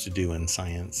supposed to do in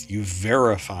science. You've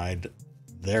verified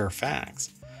their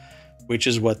facts, which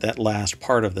is what that last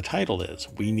part of the title is.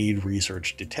 We need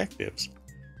research detectives.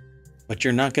 But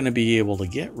you're not going to be able to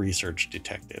get research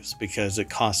detectives because it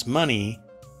costs money,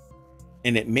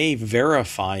 and it may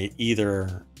verify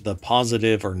either the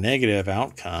positive or negative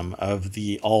outcome of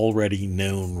the already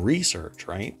known research,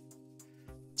 right?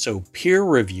 So peer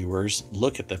reviewers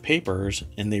look at the papers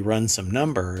and they run some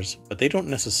numbers, but they don't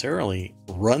necessarily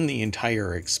run the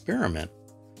entire experiment.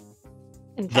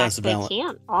 In Thus, fact, they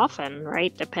can't often,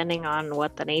 right? Depending on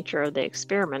what the nature of the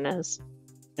experiment is.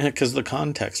 because the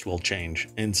context will change.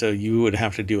 And so you would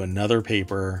have to do another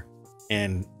paper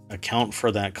and account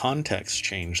for that context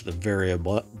change, the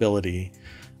variability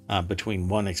between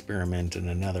one experiment and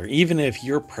another. Even if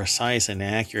you're precise and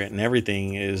accurate and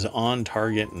everything is on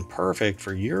target and perfect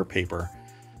for your paper,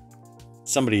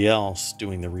 somebody else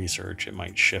doing the research, it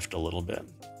might shift a little bit.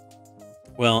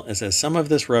 Well, it says some of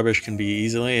this rubbish can be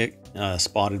easily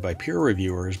spotted by peer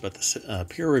reviewers, but the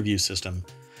peer review system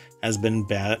has been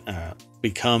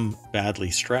become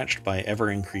badly stretched by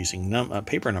ever-increasing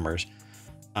paper numbers.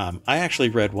 I actually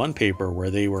read one paper where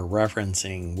they were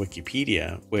referencing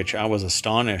Wikipedia, which I was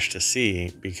astonished to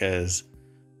see because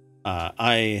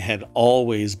I had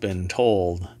always been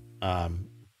told, well,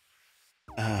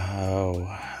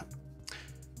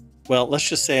 let's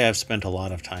just say I've spent a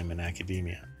lot of time in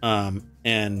academia,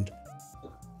 and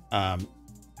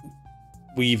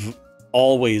we've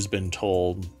always been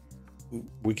told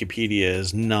Wikipedia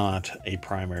is not a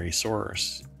primary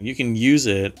source. You can use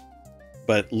it,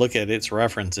 but look at its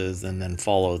references and then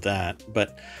follow that.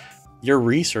 But your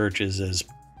research is as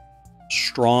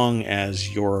strong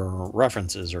as your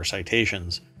references or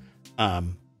citations.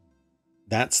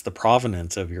 That's the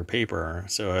provenance of your paper.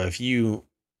 So if you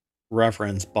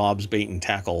reference Bob's Bait and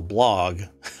Tackle blog,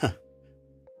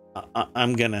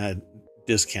 I'm going to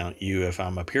discount you if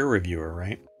I'm a peer reviewer,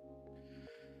 right?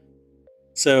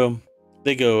 So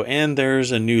they go, and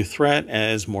there's a new threat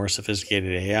as more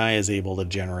sophisticated AI is able to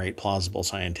generate plausible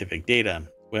scientific data.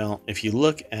 Well, if you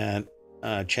look at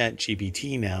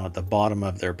ChatGPT now at the bottom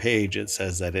of their page, it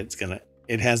says that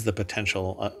it has the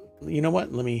potential. You know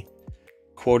what? Let me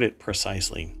quote it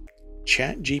precisely.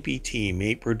 ChatGPT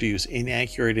may produce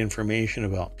inaccurate information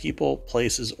about people,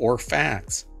 places, or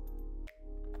facts.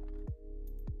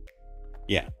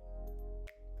 Yeah.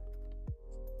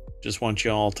 Just want you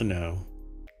all to know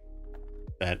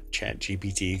that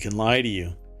ChatGPT can lie to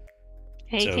you.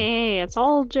 AKA, it's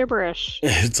all gibberish.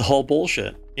 It's all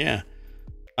bullshit. Yeah.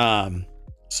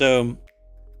 So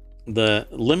the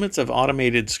limits of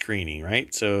automated screening,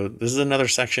 right? So this is another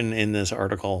section in this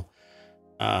article.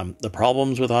 The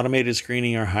problems with automated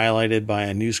screening are highlighted by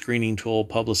a new screening tool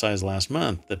publicized last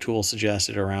month. The tool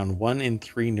suggested around 1 in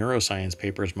 3 neuroscience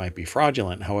papers might be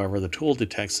fraudulent. However, the tool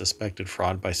detects suspected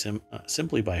fraud by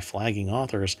simply by flagging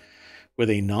authors with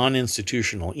a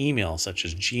non-institutional email, such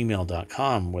as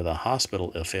gmail.com, with a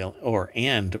hospital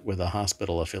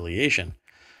hospital affiliation.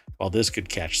 While this could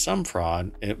catch some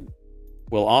fraud, it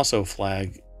will also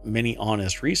flag many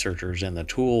honest researchers, and the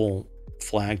tool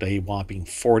flagged a whopping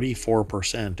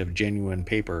 44% of genuine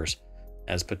papers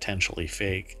as potentially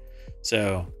fake.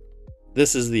 So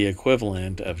this is the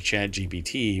equivalent of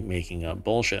ChatGPT making up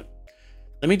bullshit.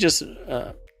 Let me just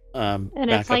and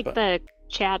it's like the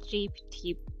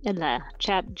ChatGPT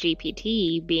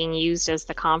being used as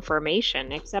the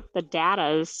confirmation, except the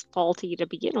data is faulty to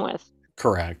begin with.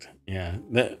 Correct. Yeah.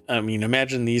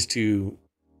 Imagine these two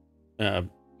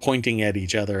pointing at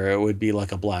each other. It would be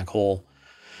like a black hole.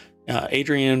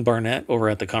 Adrienne Barnett over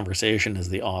at The Conversation is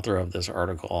the author of this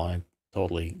article. I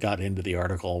totally got into the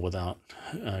article without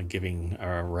giving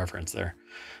a reference there.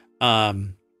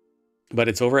 But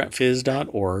it's over at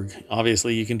phys.org.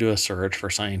 Obviously, you can do a search for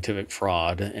scientific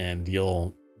fraud and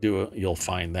you'll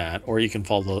find that, or you can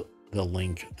follow the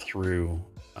link through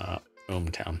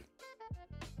ohmTown.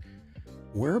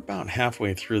 We're about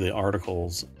halfway through the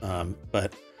articles,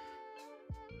 but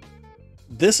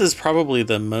this is probably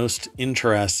the most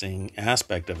interesting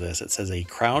aspect of this. It says a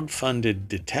crowd-funded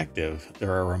detective.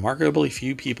 There are remarkably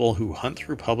few people who hunt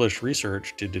through published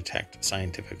research to detect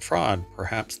scientific fraud.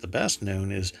 Perhaps the best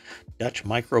known is Dutch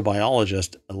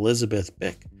microbiologist Elizabeth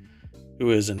Bick,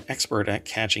 who is an expert at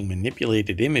catching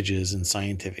manipulated images in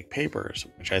scientific papers,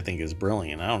 which I think is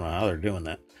brilliant. I don't know how they're doing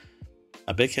that.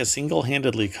 Bick has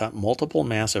single-handedly cut multiple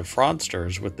massive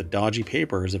fraudsters, with the dodgy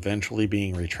papers eventually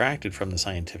being retracted from the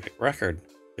scientific record.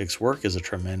 Bick's work is a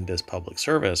tremendous public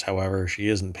service. However, she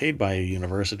isn't paid by a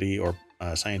university or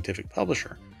a scientific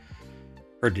publisher.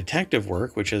 Her detective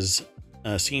work, which has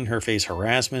seen her face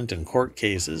harassment and court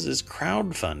cases, is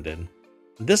crowdfunded.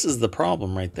 This is the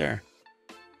problem right there.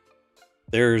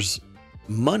 There's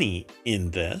money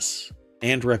in this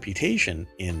and reputation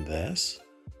in this.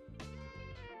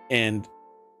 And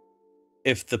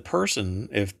if this person,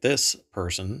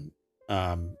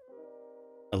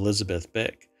 Elizabeth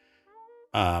Bick,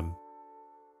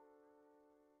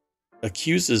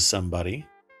 accuses somebody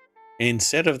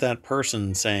instead of that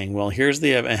person saying, well, here's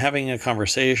the having a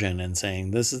conversation and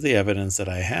saying, this is the evidence that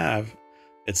I have,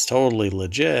 it's totally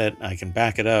legit, I can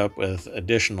back it up with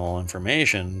additional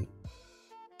information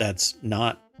that's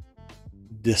not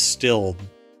distilled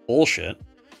bullshit,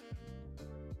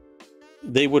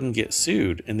 they wouldn't get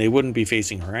sued and they wouldn't be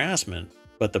facing harassment.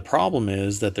 But the problem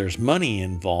is that there's money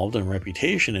involved and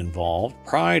reputation involved,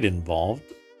 pride involved.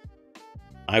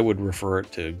 I would refer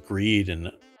it to greed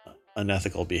and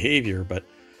unethical behavior, but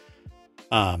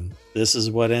this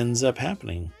is what ends up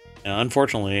happening. Now,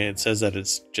 unfortunately, it says that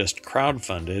it's just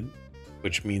crowdfunded,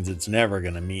 which means it's never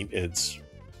going to meet its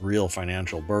real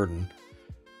financial burden,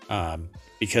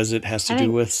 because it has to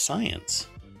do with science.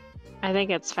 I think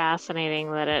it's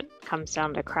fascinating that it comes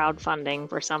down to crowdfunding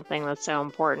for something that's so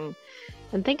important.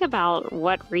 And think about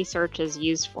what research is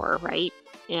used for, right?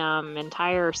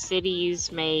 Entire cities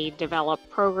may develop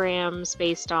programs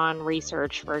based on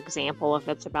research, for example, if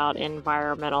it's about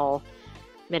environmental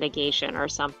mitigation or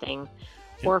something.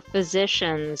 Yeah. Or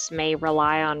physicians may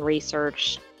rely on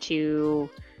research to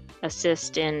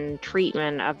assist in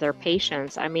treatment of their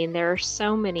patients. I mean, there are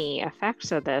so many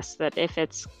effects of this that if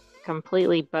it's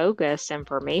completely bogus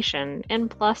information, and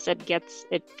plus it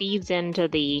feeds into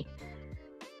the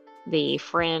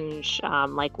fringe,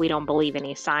 like we don't believe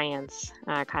any science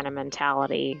kind of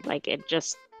mentality, like it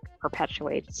just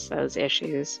perpetuates those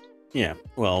issues. Yeah,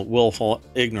 well, willful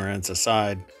ignorance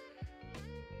aside,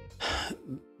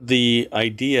 the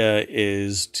idea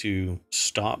is to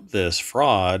stop this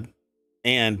fraud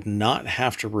and not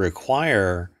have to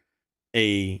require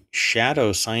a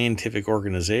shadow scientific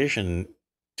organization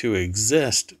to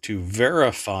exist to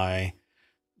verify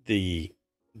the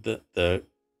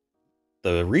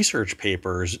research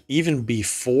papers even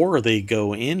before they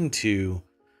go into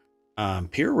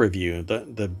peer review.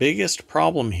 The biggest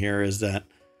problem here is that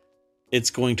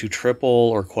it's going to triple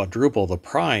or quadruple the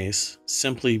price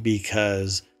simply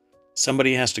because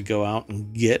somebody has to go out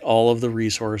and get all of the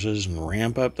resources and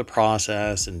ramp up the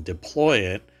process and deploy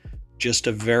it just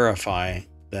to verify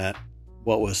that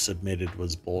what was submitted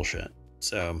was bullshit.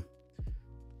 So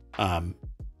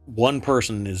one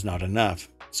person is not enough.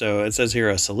 So it says here,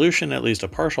 a solution, at least a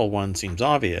partial one, seems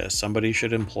obvious. Somebody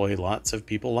should employ lots of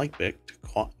people like BIC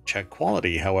to check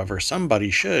quality. However, somebody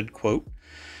should, quote,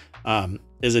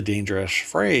 is a dangerous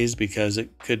phrase because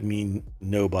it could mean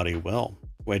nobody will,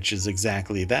 which is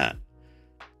exactly that.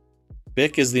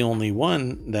 BIC is the only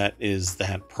one that is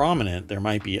that prominent. There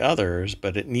might be others,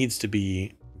 but it needs to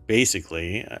be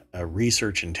basically a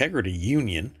research integrity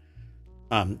union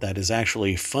that is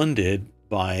actually funded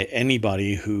by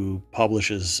anybody who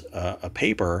publishes a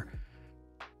paper.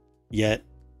 Yet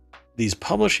these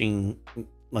publishing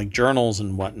like journals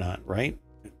and whatnot, right?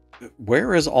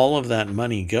 Where is all of that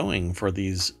money going for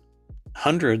these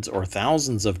hundreds or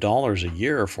thousands of dollars a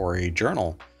year for a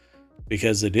journal?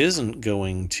 Because it isn't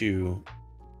going to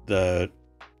the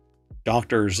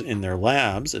doctors in their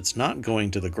labs. It's not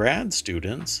going to the grad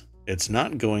students. It's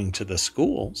not going to the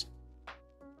schools.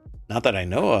 Not that I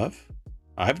know of.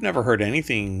 I've never heard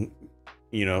anything,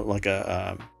 like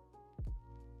I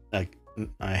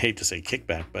hate to say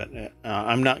kickback, but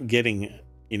I'm not getting,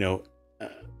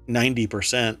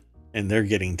 90% and they're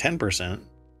getting 10%.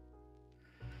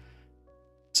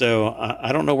 So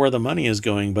I don't know where the money is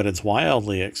going, but it's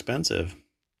wildly expensive.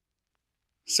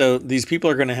 So these people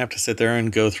are going to have to sit there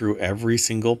and go through every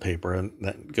single paper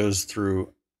that goes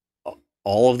through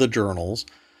all of the journals.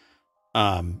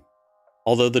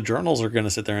 Although the journals are going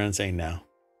to sit there and say, no,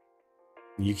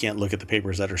 you can't look at the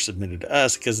papers that are submitted to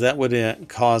us, because that would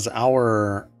cause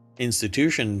our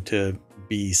institution to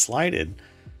be slighted.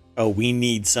 Oh, we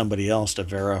need somebody else to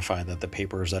verify that the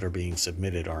papers that are being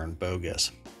submitted aren't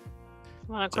bogus.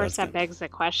 Well, of course, that begs the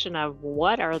question of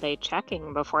what are they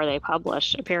checking before they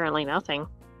publish? Apparently nothing.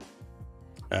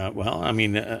 Well, I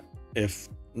mean, if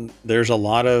there's a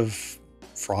lot of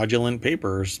fraudulent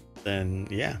papers, then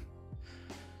yeah.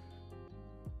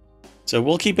 So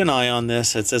we'll keep an eye on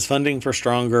this. It says funding for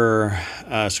stronger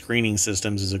screening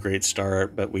systems is a great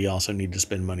start, but we also need to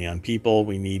spend money on people.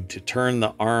 We need to turn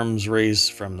the arms race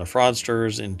from the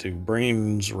fraudsters into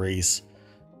brains race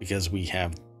because we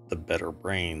have the better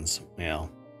brains.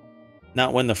 Well,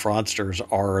 not when the fraudsters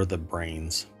are the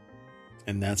brains.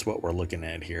 And that's what we're looking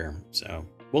at here. So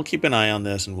we'll keep an eye on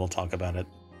this and we'll talk about it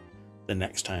the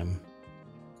next time.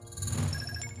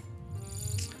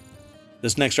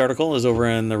 This next article is over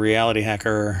in the Reality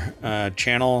Hacker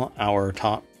channel, our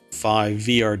top 5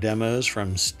 VR demos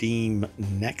from Steam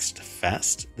Next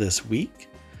Fest this week.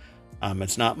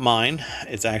 It's not mine.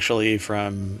 It's actually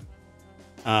from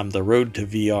the Road to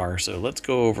VR. So let's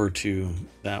go over to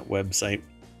that website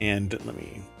and let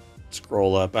me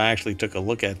scroll up. I actually took a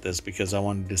look at this because I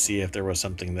wanted to see if there was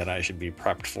something that I should be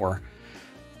prepped for.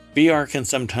 VR can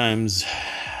sometimes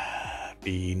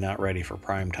be not ready for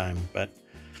prime time, but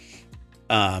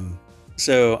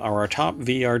so our top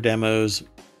VR demos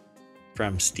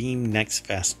from Steam Next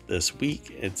Fest this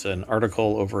week. It's an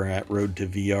article over at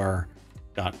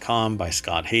roadtovr.com by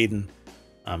Scott Hayden.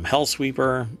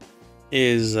 Hellsweeper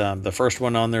is the first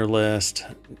one on their list.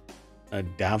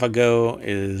 Davago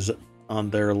is on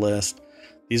their list.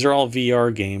 These are all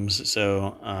VR games,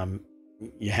 so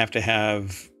you have to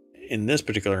have, in this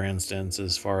particular instance,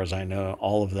 as far as I know,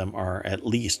 all of them are at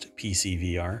least PC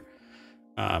VR.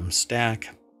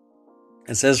 Stack.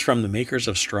 It says from the makers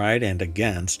of Stride and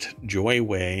Against,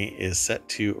 Joyway is set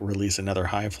to release another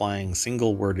high-flying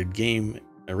single-worded game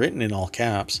written in all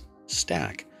caps,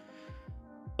 Stack.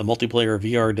 The multiplayer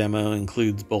VR demo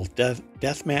includes both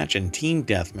deathmatch and team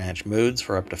deathmatch modes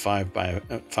for up to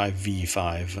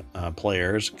 5v5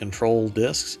 players, control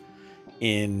discs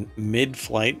in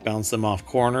mid-flight, bounce them off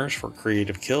corners for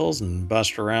creative kills, and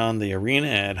bust around the arena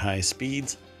at high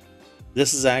speeds.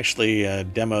 This is actually a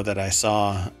demo that I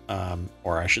saw,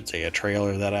 or I should say a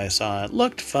trailer that I saw. It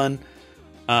looked fun,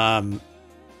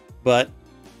 but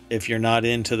if you're not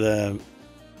into the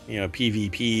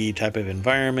PvP type of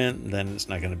environment, then it's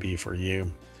not going to be for you.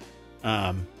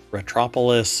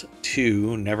 Retropolis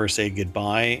 2, Never Say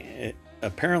Goodbye.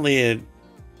 Apparently it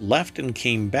left and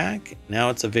came back.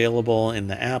 Now it's available in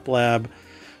the App Lab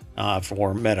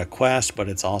for Meta Quest, but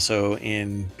it's also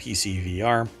in PC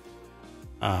VR.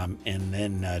 And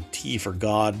then T for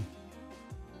God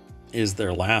is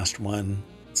their last one.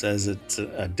 It says it's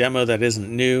a demo that isn't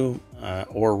new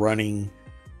or running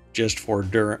just for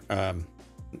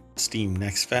Steam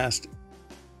Next Fest,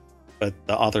 but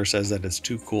the author says that it's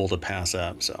too cool to pass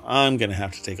up. So I'm going to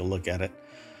have to take a look at it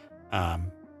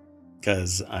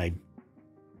because I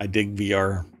dig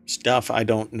VR stuff. I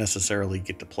don't necessarily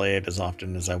get to play it as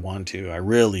often as I want to. I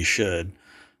really should.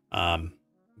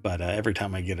 But every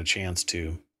time I get a chance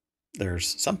to,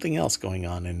 there's something else going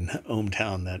on in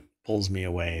ohmTown that pulls me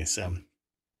away. So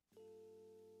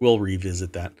we'll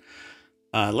revisit that.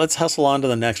 Let's hustle on to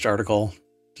the next article.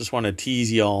 Just want to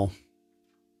tease y'all.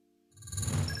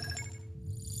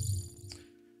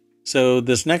 So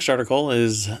this next article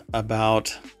is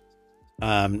about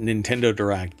Nintendo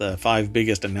Direct, the 5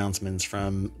 biggest announcements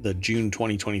from the June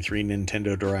 2023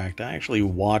 Nintendo Direct. I actually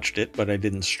watched it, but I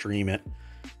didn't stream it.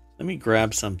 Let me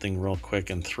grab something real quick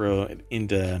and throw it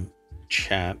into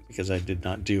chat because I did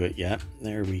not do it yet.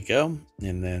 There we go.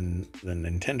 And then the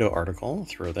Nintendo article,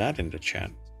 throw that into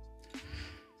chat.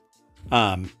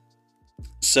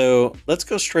 So let's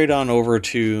go straight on over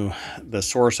to the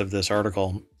source of this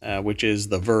article, which is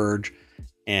The Verge,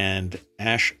 and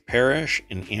Ash Parrish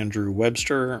and Andrew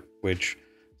Webster, which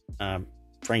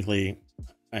frankly,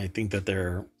 I think that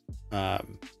they're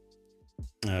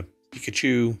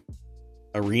Pikachu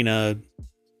Arena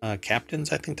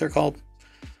captains, I think they're called.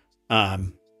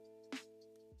 I'm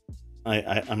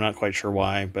not quite sure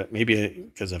why, but maybe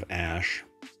because of Ash.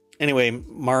 Anyway,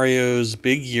 Mario's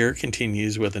big year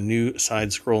continues with a new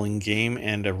side-scrolling game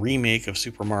and a remake of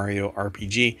Super Mario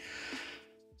RPG.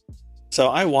 So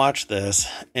I watched this,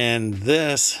 and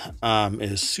this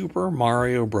is Super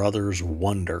Mario Brothers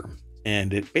Wonder,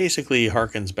 and it basically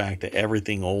harkens back to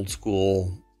everything old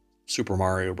school Super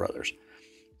Mario Brothers.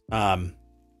 And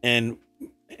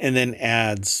then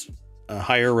adds a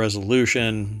higher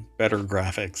resolution, better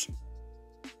graphics,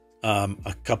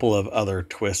 a couple of other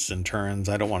twists and turns.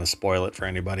 I don't want to spoil it for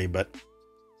anybody, but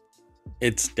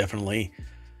it's definitely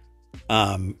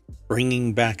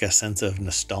bringing back a sense of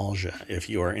nostalgia if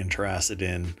you are interested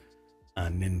in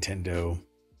Nintendo,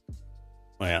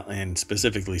 well, and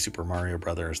specifically Super Mario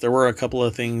Brothers. There were a couple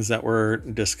of things that were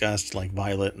discussed, like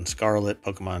Violet and Scarlet,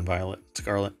 Pokemon Violet and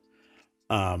Scarlet,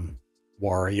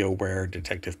 WarioWare,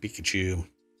 Detective Pikachu.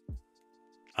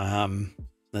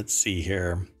 Let's see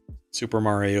here. Super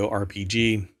Mario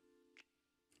RPG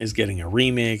is getting a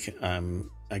remake.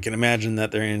 I can imagine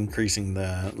that they're increasing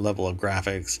the level of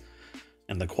graphics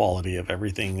and the quality of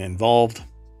everything involved.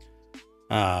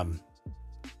 Let's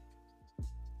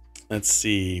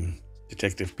see.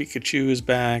 Detective Pikachu is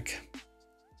back.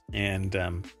 And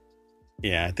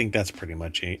yeah, I think that's pretty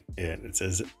much it. It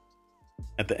says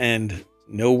at the end,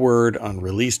 no word on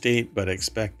release date, but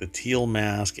expect the Teal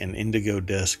Mask and Indigo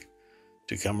Disc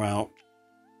to come out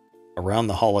around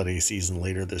the holiday season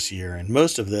later this year. And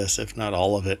most of this, if not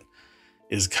all of it,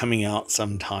 is coming out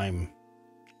sometime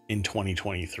in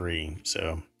 2023.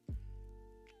 So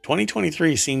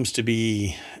 2023 seems to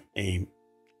be a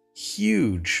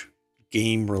huge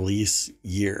game release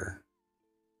year.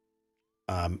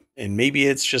 And maybe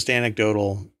it's just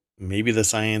anecdotal. Maybe the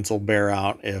science will bear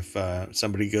out if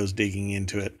somebody goes digging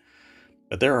into it.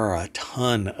 But there are a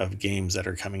ton of games that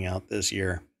are coming out this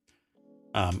year.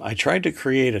 I tried to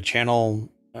create a channel,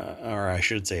 or I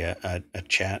should say a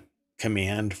chat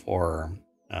command for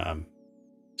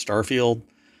Starfield,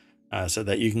 so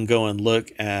that you can go and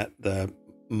look at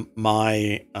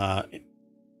my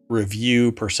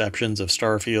review perceptions of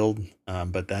Starfield,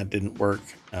 but that didn't work.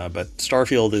 But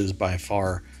Starfield is by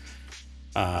far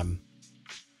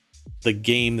the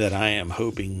game that I am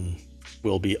hoping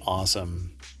will be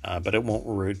awesome, but it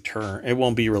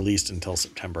won't be released until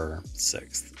September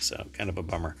 6th, so kind of a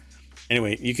bummer.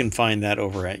 Anyway, you can find that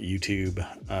over at YouTube,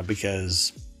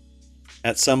 because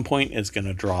at some point it's going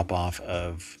to drop off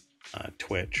of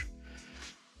Twitch.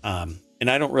 And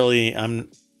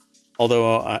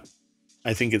although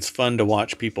I think it's fun to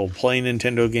watch people play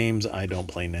Nintendo games, I don't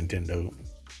play Nintendo.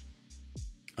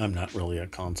 I'm not really a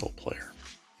console player.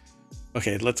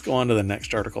 Okay, let's go on to the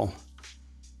next article.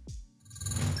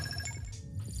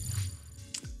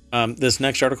 This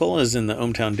next article is in the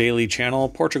ohmTown Daily channel.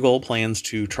 Portugal plans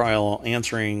to trial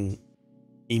answering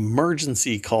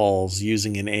emergency calls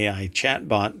using an AI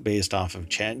chatbot based off of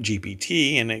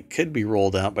ChatGPT, and it could be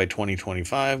rolled out by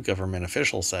 2025, government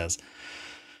official says.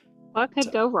 What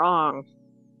could go wrong?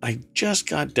 I just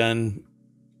got done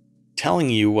telling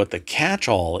you what the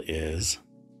catch-all is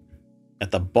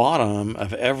at the bottom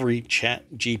of every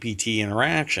ChatGPT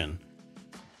interaction.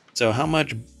 So how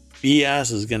much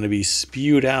BS is going to be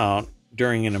spewed out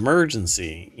during an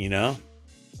emergency, you know?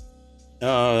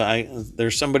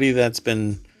 There's somebody that's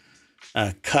been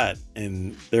cut,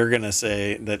 and they're going to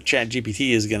say that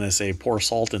ChatGPT is going to say, pour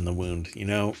salt in the wound, you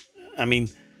know? I mean,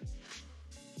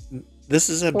 this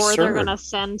is absurd. Or they're going to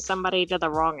send somebody to the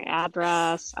wrong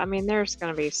address. I mean, there's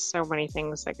going to be so many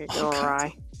things that could go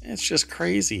awry. It's just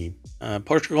crazy.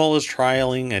 Portugal is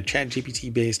trialing a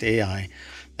ChatGPT-based AI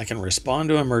that can respond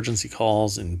to emergency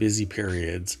calls in busy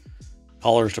periods.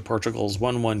 Callers to Portugal's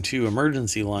 112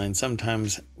 emergency line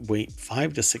sometimes wait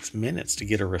 5 to 6 minutes to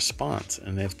get a response.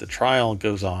 And if the trial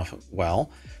goes off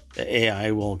well, the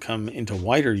AI will come into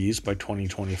wider use by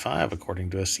 2025, according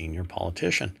to a senior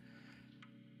politician.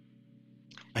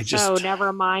 So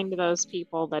never mind those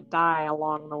people that die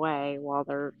along the way while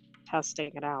they're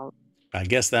testing it out. I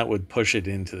guess that would push it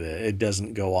into the it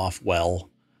doesn't go off well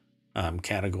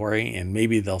category, and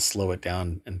maybe they'll slow it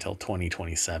down until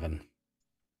 2027.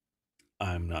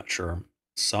 I'm not sure.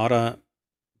 Sada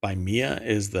by Mia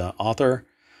is the author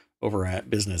over at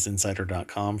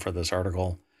businessinsider.com for this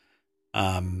article.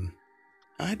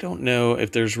 I don't know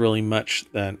if there's really much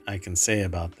that I can say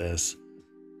about this.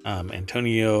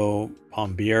 Antonio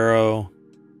Pombiero,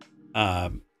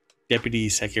 Deputy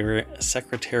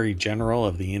Secretary General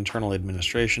of the Internal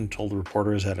Administration, told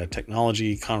reporters at a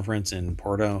technology conference in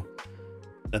Porto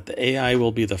that the AI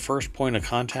will be the first point of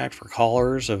contact for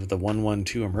callers of the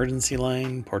 112 emergency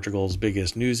line. Portugal's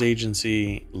biggest news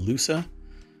agency, Lusa,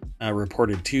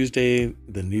 reported Tuesday.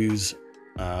 The news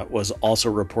was also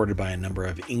reported by a number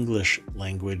of English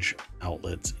language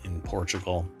outlets in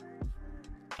Portugal.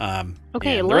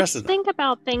 Okay, let's think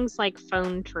about things like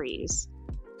phone trees.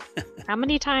 How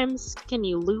many times can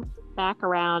you loop back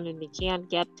around and you can't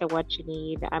get to what you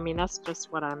need? I mean, that's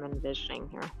just what I'm envisioning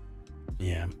here.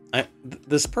 Yeah.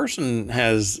 This person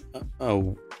has a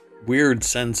weird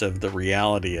sense of the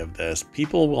reality of this.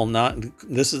 People will not,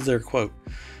 this is their quote,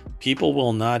 people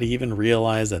will not even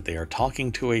realize that they are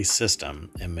talking to a system,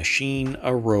 a machine,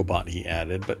 a robot, he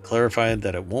added, but clarified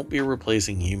that it won't be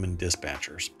replacing human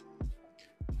dispatchers.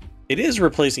 It is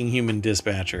replacing human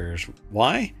dispatchers.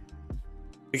 Why?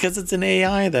 Because it's an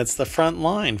AI that's the front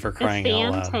line, for crying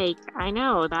out loud. It's the intake. I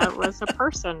know. That was a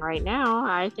person right now.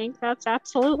 I think that's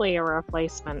absolutely a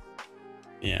replacement.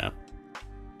 Yeah.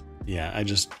 Yeah,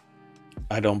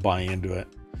 I don't buy into it.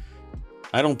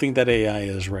 I don't think that AI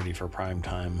is ready for prime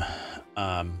time.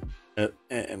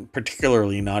 And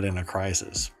particularly not in a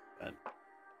crisis. But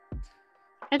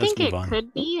I think it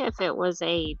could be if it was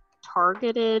a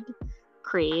targeted,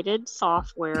 created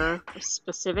software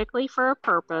specifically for a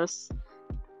purpose.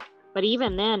 But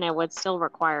even then, it would still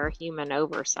require human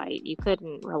oversight. You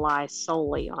couldn't rely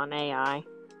solely on AI.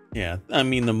 Yeah, I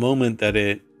mean, the moment that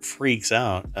it freaks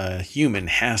out, a human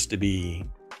has to be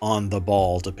on the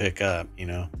ball to pick up, you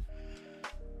know?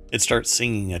 It starts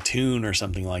singing a tune or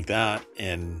something like that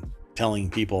and telling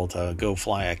people to go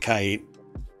fly a kite,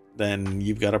 then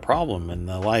you've got a problem, and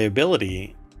the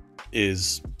liability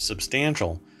is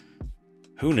substantial.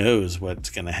 Who knows what's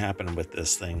going to happen with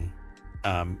this thing?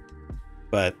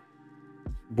 But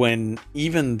when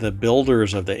even the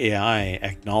builders of the AI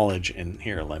acknowledge, and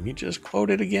here, let me just quote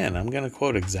it again. I'm going to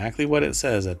quote exactly what it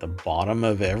says at the bottom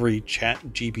of every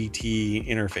ChatGPT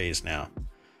interface now.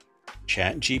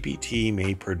 ChatGPT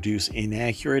may produce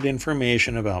inaccurate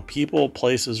information about people,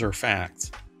 places, or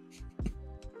facts.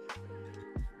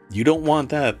 You don't want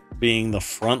that being the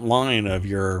front line of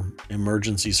your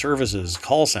emergency services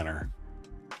call center.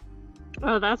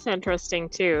 Oh, that's interesting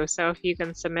too. So if you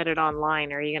can submit it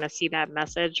online, are you going to see that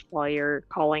message while you're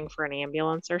calling for an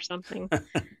ambulance or something?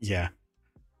 Yeah,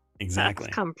 exactly.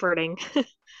 That's comforting.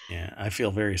 Yeah, I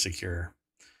feel very secure.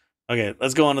 Okay,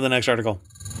 let's go on to the next article.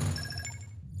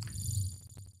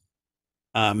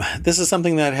 This is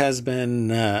something that has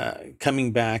been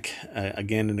coming back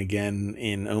again and again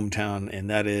in ohmTown,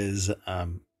 and that is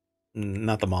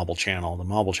not the Mobble Channel. The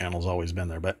Mobble Channel's always been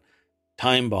there, but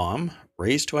Time Bomb,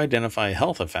 race to identify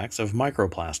health effects of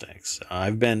microplastics.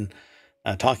 I've been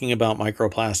talking about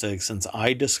microplastics since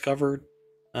I discovered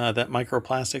that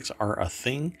microplastics are a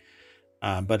thing.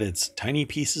 But its tiny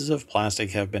pieces of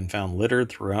plastic have been found littered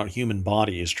throughout human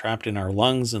bodies, trapped in our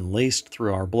lungs and laced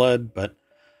through our blood, but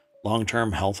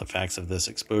long-term health effects of this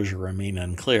exposure remain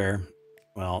unclear.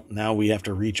 Well, now we have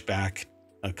to reach back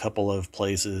a couple of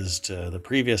places to the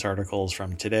previous articles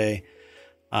from today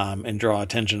and draw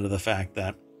attention to the fact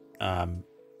that,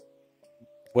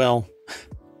 well,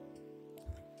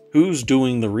 who's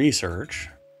doing the research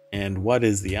and what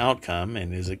is the outcome?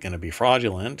 And is it going to be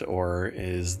fraudulent, or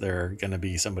is there going to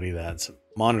be somebody that's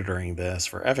monitoring this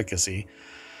for efficacy?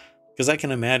 Because I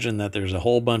can imagine that there's a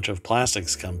whole bunch of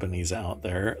plastics companies out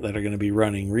there that are going to be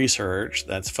running research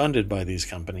that's funded by these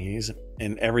companies,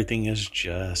 and everything is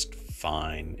just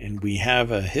fine. And we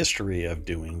have a history of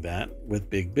doing that with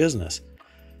big business.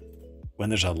 When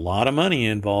there's a lot of money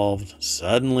involved,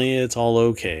 suddenly it's all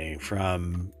okay.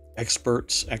 From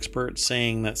experts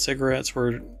saying that cigarettes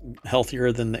were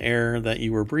healthier than the air that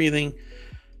you were breathing,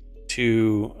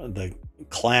 to the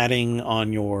cladding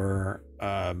on your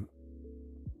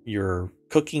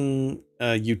cooking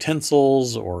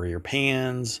utensils or your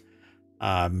pans,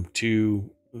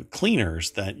 to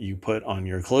cleaners that you put on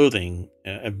your clothing.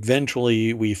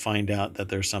 Eventually we find out that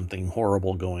there's something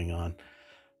horrible going on.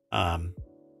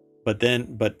 But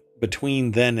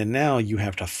between then and now, you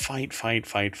have to fight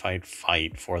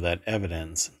for that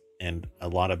evidence. And a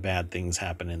lot of bad things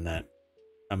happen in that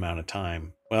amount of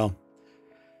time. Well,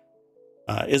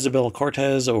 Isabel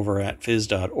Cortez over at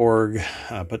phys.org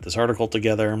put this article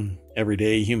together. Every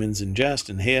day, humans ingest,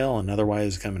 inhale, and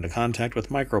otherwise come into contact with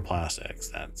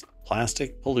microplastics. That's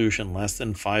plastic pollution less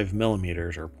than 5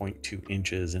 millimeters or 0.2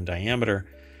 inches in diameter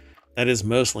that is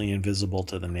mostly invisible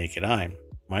to the naked eye.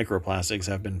 Microplastics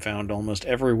have been found almost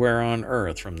everywhere on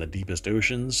Earth, from the deepest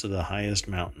oceans to the highest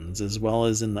mountains, as well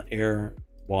as in the air,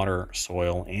 water,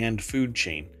 soil, and food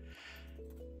chain.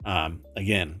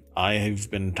 Again, I've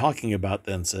been talking about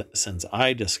this since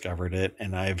I discovered it,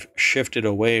 and I've shifted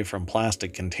away from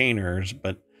plastic containers,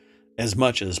 but as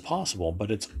much as possible.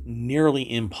 But it's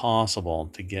nearly impossible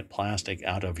to get plastic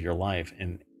out of your life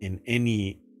in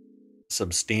any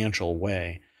substantial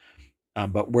way.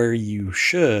 But where you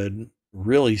should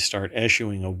really start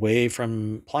eschewing away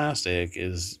from plastic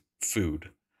is food.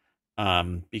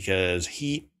 Because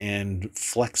heat and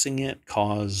flexing it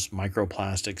cause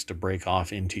microplastics to break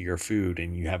off into your food,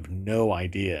 and you have no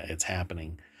idea it's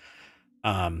happening.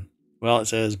 Well, it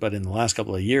says, but in the last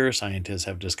couple of years, scientists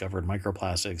have discovered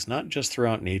microplastics not just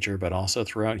throughout nature, but also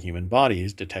throughout human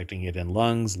bodies, detecting it in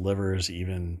lungs, livers,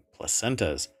 even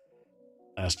placentas.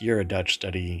 Last year, a Dutch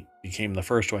study became the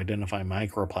first to identify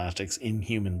microplastics in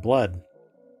human blood.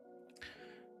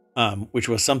 Which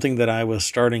was something that I was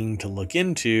starting to look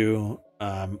into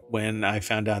when I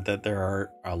found out that there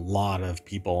are a lot of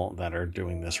people that are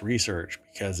doing this research,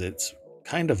 because it's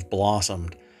kind of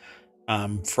blossomed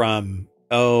from,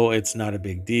 oh, it's not a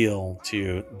big deal,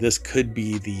 to this could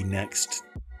be the next,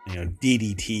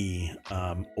 DDT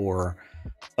or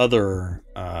other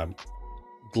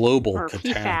global or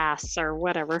PFAS or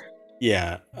whatever.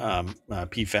 Yeah,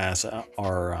 PFAS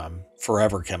are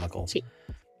forever chemicals.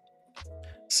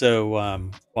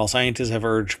 So while scientists have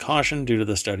urged caution due to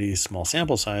the study's small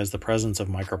sample size, the presence of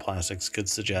microplastics could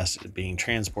suggest it being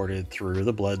transported through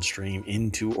the bloodstream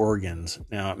into organs.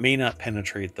 Now, it may not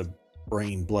penetrate the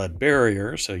brain-blood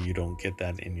barrier, so you don't get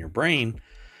that in your brain.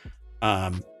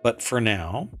 But for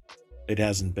now, it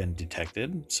hasn't been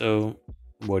detected. So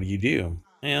what do?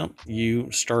 Well, you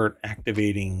start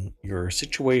activating your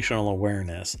situational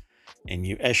awareness, and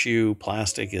you eschew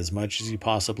plastic as much as you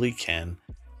possibly can,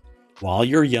 while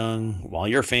you're young, while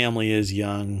your family is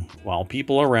young, while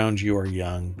people around you are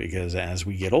young, because as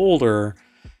we get older,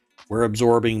 we're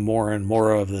absorbing more and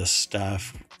more of this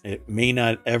stuff. It may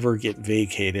not ever get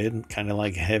vacated, kind of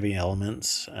like heavy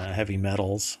elements, heavy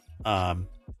metals.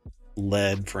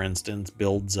 Lead, for instance,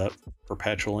 builds up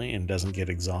perpetually and doesn't get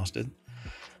exhausted.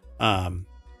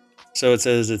 So it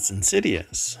says it's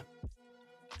insidious.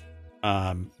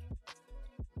 Javier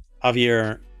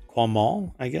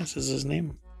Cuamal, I guess is his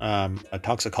name, a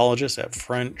toxicologist at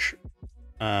French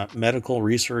Medical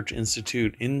Research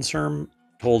Institute INSERM,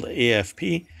 told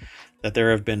AFP that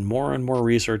there have been more and more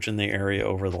research in the area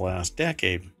over the last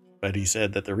decade. But he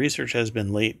said that the research has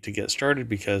been late to get started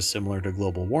because, similar to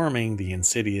global warming, the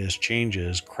insidious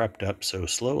changes crept up so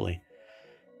slowly.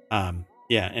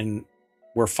 And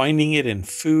we're finding it in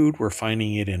food, we're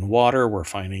finding it in water, we're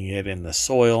finding it in the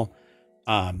soil.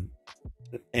 And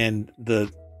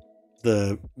the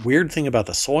weird thing about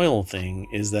the soil thing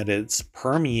is that it's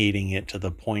permeating it to the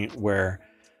point where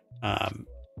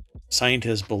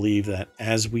scientists believe that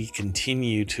as we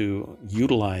continue to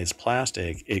utilize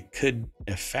plastic, it could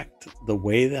affect the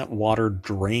way that water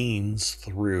drains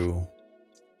through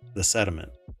the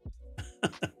sediment.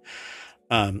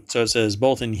 So it says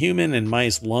both in human and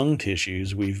mice lung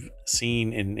tissues, we've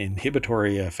seen an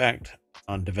inhibitory effect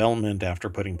on development after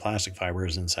putting plastic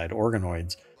fibers inside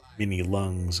organoids, mini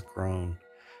lungs grown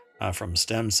from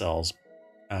stem cells,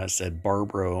 said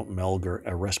Barbro Melger,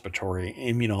 a respiratory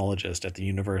immunologist at the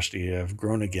University of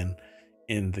Groningen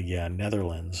in the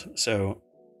Netherlands. So,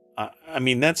 I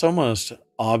mean, that's almost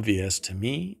obvious to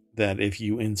me that if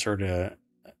you insert a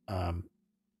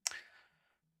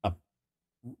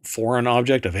foreign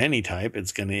object of any type,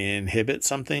 it's going to inhibit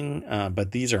something.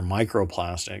 But these are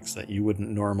microplastics that you wouldn't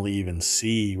normally even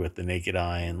see with the naked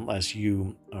eye unless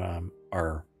you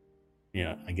are,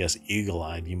 I guess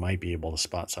eagle-eyed. You might be able to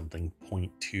spot something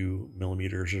 0.2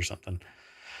 millimeters or something.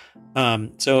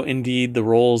 So indeed, the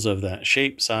roles of that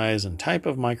shape, size, and type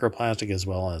of microplastic, as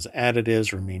well as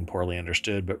additives, remain poorly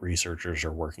understood, but researchers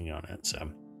are working on it. So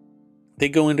they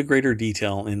go into greater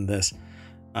detail in this,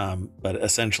 but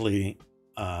essentially,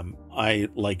 I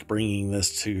like bringing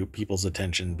this to people's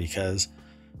attention because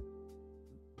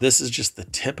this is just the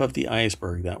tip of the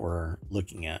iceberg that we're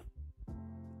looking at.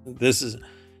 This is,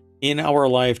 in our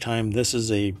lifetime, this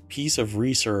is a piece of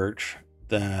research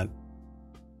that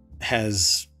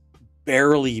has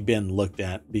barely been looked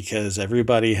at because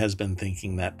everybody has been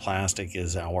thinking that plastic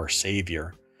is our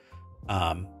savior.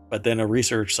 But then a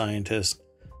research scientist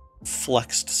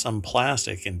flexed some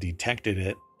plastic and detected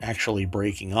it actually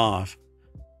breaking off.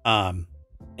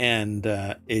 And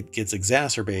it gets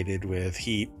exacerbated with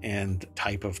heat and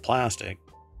type of plastic.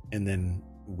 And then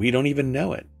we don't even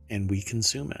know it and we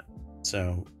consume it.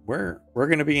 So we're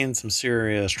going to be in some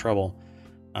serious trouble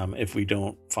if we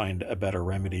don't find a better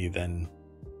remedy than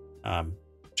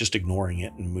just ignoring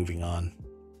it and moving on.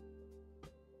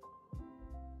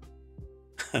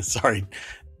 Sorry,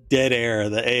 dead air.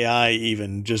 The AI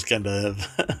even just kind of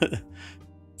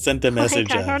sent a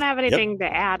message. I don't have anything to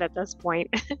add at this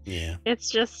point. Yeah.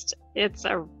 It's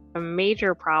a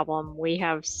major problem. We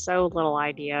have so little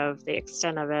idea of the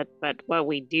extent of it, but what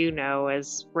we do know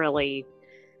is really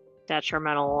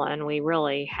detrimental, and we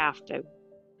really have to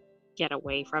get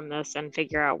away from this and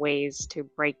figure out ways to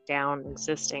break down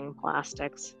existing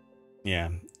plastics. Yeah.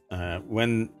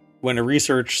 When a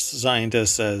research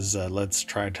scientist says, let's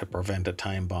try to prevent a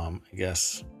time bomb, I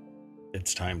guess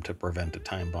it's time to prevent a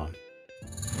time bomb.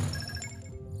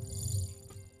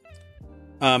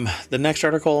 The next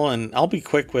article, and I'll be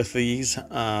quick with these.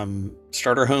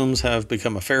 Starter homes have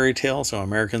become a fairy tale, so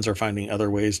Americans are finding other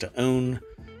ways to own.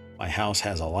 My house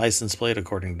has a license plate,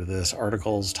 according to this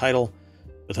article's title.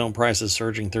 With home prices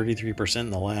surging 33%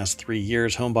 in the last 3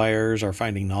 years, home buyers are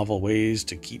finding novel ways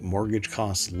to keep mortgage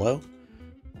costs low.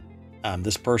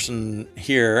 This person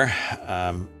here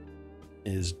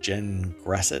is Jen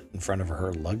Gressett in front of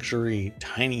her luxury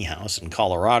tiny house in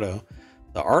Colorado.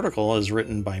 The article is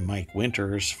written by Mike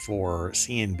Winters for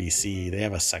CNBC. They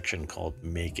have a section called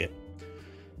Make It.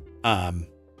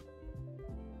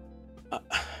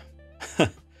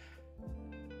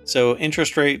 So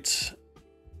interest rates,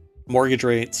 mortgage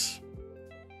rates,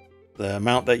 the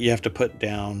amount that you have to put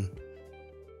down,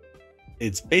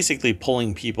 it's basically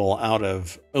pulling people out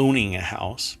of owning a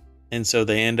house. And so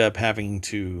they end up having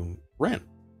to rent.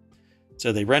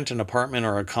 So they rent an apartment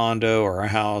or a condo or a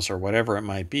house or whatever it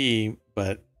might be.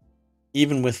 But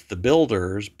even with the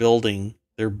builders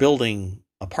they're building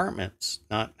apartments,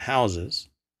 not houses.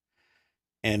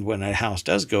 And when a house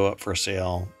does go up for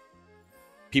sale,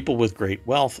 people with great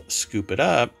wealth scoop it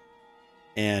up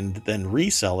and then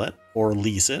resell it or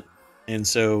lease it. And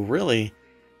so really,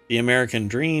 The American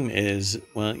dream is,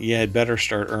 well, you had better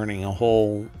start earning a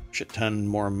whole shit ton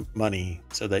more money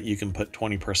so that you can put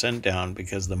 20% down,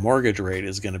 because the mortgage rate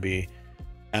is going to be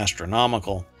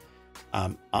astronomical.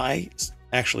 I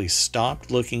actually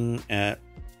stopped looking at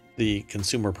the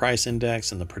consumer price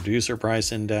index and the producer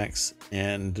price index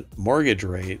and mortgage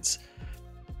rates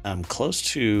close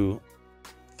to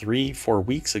 3-4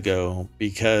 weeks ago,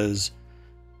 because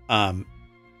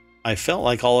I felt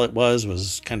like all it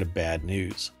was kind of bad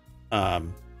news.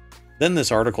 Then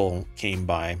this article came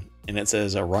by, and it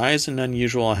says, a rise in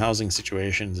unusual housing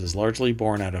situations is largely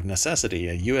born out of necessity.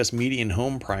 A U.S. median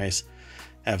home price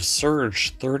have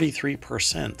surged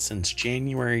 33% since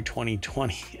January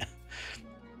 2020,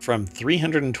 from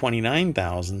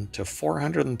 329,000 to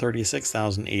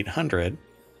 436,800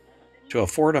 to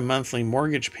afford a monthly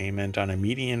mortgage payment on a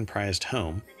median priced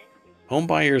home. Home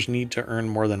buyers need to earn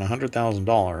more than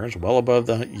 $100,000, well above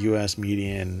the U.S.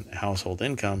 median household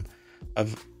income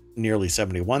of nearly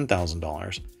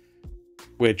 $71,000,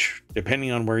 which,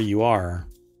 depending on where you are,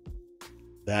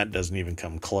 that doesn't even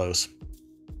come close.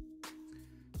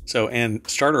 So, and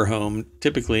starter home,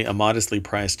 typically a modestly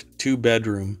priced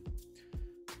 2-bedroom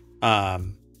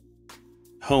home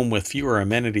with fewer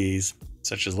amenities,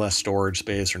 such as less storage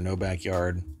space or no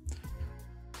backyard,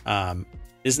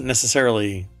 isn't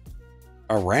necessarily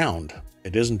around.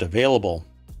 It isn't available.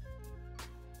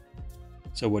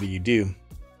 So what do?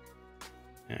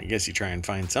 I guess you try and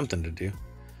find something to do.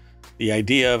 The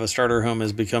idea of a starter home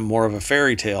has become more of a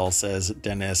fairy tale, says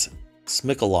Dennis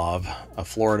Smikolov, a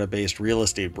Florida-based real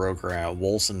estate broker at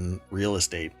Wolson Real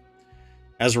Estate.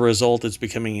 As a result, it's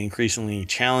becoming increasingly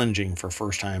challenging for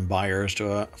first-time buyers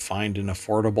to find an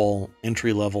affordable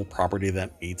entry-level property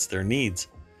that meets their needs.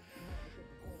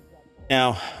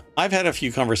 Now, I've had a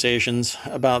few conversations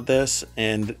about this,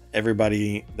 and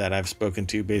everybody that I've spoken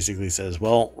to basically says,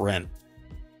 well, rent.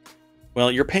 Well,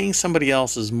 you're paying somebody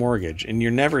else's mortgage, and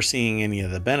you're never seeing any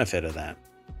of the benefit of that.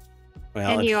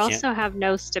 Well, and you also have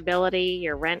no stability.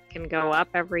 Your rent can go up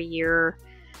every year.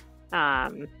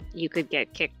 You could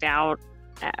get kicked out,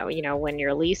 when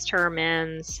your lease term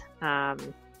ends.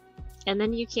 And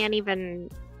then you can't even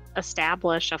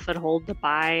establish a foothold to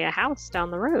buy a house down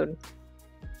the road.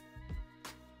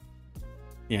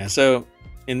 Yeah, so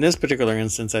in this particular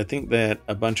instance, I think that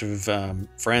a bunch of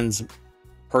friends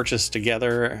purchased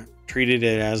together, treated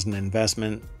it as an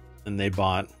investment, and they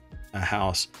bought a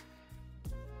house.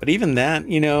 But even that,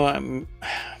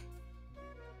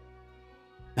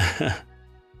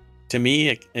 to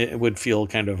me, it would feel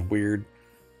kind of weird.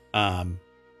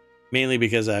 Mainly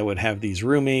because I would have these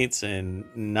roommates, and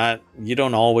you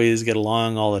don't always get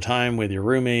along all the time with your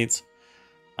roommates.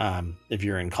 If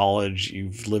you're in college,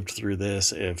 you've lived through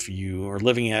this. If you are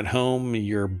living at home,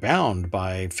 you're bound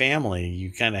by family. You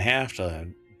kind of have to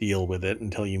deal with it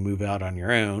until you move out on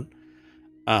your own.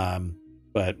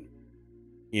 But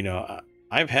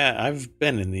I've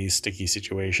been in these sticky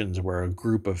situations where a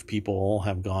group of people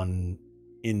have gone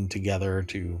in together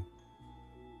to,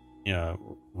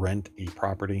 rent a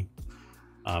property.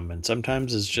 And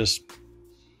sometimes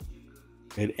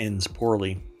it ends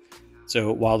poorly.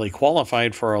 So while they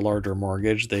qualified for a larger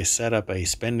mortgage, they set up a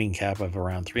spending cap of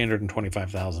around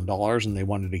 $325,000, and they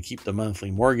wanted to keep the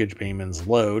monthly mortgage payments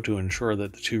low to ensure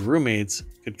that the two roommates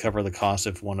could cover the cost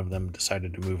if one of them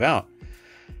decided to move out.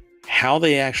 How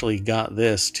they actually got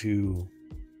this to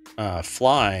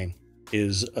fly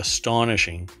is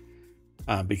astonishing,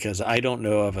 because I don't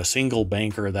know of a single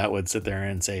banker that would sit there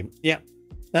and say, yeah,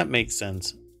 that makes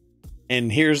sense. And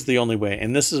here's the only way.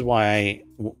 And this is why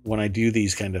when I do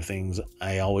these kind of things,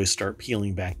 I always start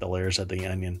peeling back the layers of the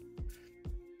onion.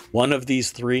 One of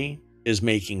these three is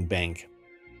making bank.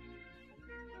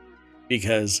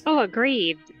 Because... Oh,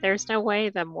 agreed. There's no way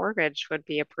the mortgage would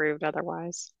be approved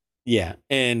otherwise. Yeah.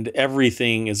 And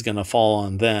everything is going to fall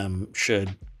on them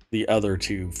should the other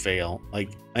two fail.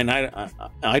 And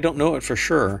I don't know it for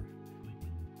sure.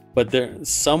 But there's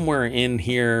somewhere in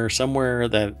here, somewhere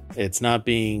that it's not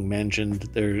being mentioned,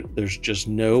 there's just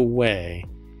no way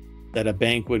that a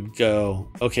bank would go,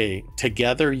 okay,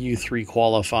 together you three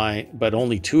qualify, but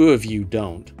only two of you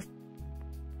don't.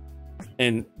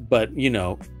 But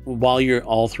while you're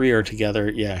all three are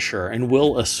together, yeah, sure. And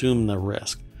we'll assume the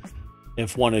risk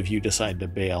if one of you decide to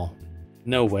bail.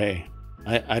 No way.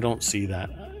 I don't see that.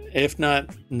 If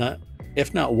not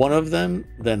one of them,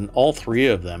 then all three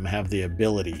of them have the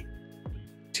ability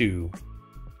to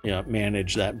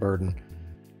manage that burden,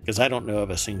 because I don't know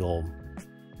of a single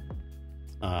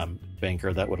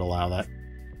banker that would allow that.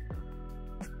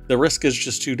 The risk is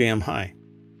just too damn high,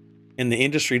 and the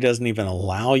industry doesn't even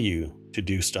allow you to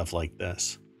do stuff like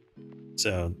this.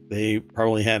 So they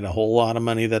probably had a whole lot of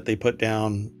money that they put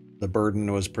down. The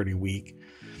burden was pretty weak.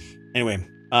 Anyway,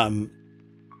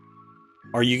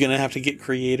 are you going to have to get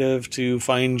creative to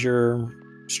find your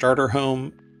starter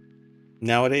home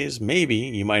nowadays? Maybe.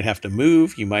 You might have to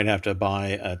move. You might have to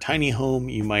buy a tiny home.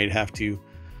 You might have to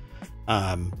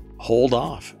hold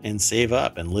off and save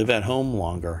up and live at home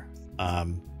longer.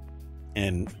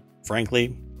 And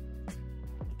frankly, I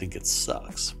think it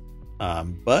sucks.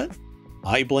 But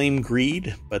I blame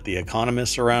greed, but the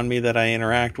economists around me that I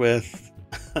interact with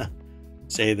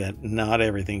say that not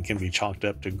everything can be chalked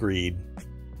up to greed.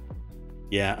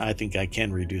 Yeah, I think I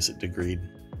can reduce it to greed.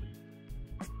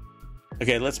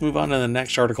 Okay, let's move on to the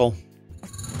next article.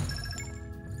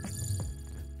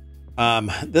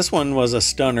 This one was a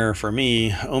stunner for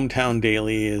me. ohmTown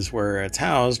Daily is where it's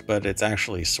housed, but it's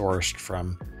actually sourced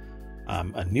from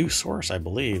a new source, I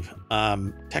believe.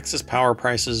 Texas power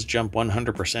prices jump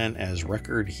 100% as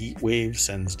record heat wave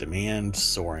sends demand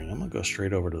soaring. I'm gonna go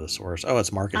straight over to the source. Oh,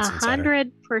 it's Markets Insider.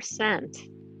 100%.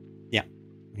 Yeah.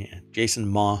 Jason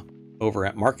Ma over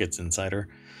at Markets Insider,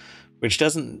 which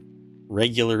doesn't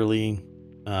regularly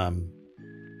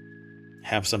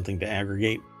have something to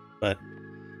aggregate, but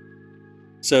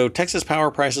so Texas power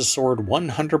prices soared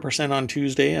 100% on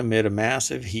Tuesday amid a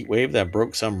massive heat wave that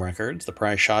broke some records. The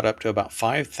price shot up to about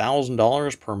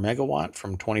 $5,000 per megawatt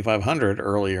from $2,500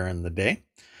 earlier in the day.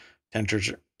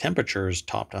 Temperatures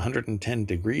topped 110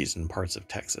 degrees in parts of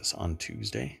Texas on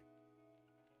Tuesday.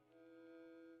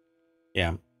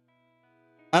 Yeah.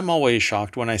 I'm always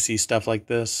shocked when I see stuff like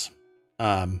this.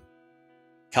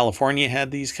 California had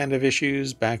these kind of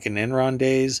issues back in Enron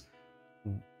days.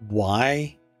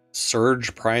 Why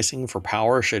surge pricing for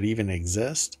power should even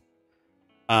exist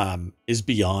is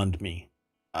beyond me.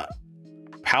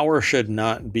 Power should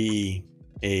not be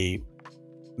a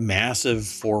massive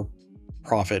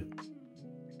for-profit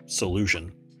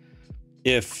solution.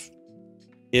 If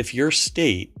your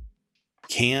state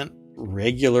can't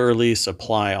regularly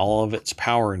supply all of its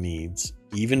power needs,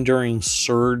 even during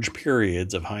surge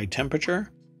periods of high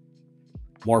temperature,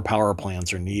 more power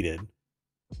plants are needed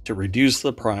to reduce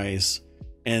the price.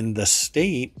 And the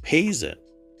state pays it.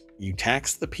 You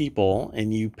tax the people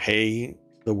and you pay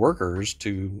the workers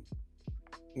to,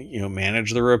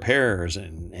 manage the repairs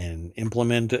and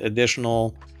implement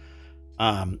additional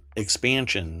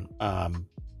expansion,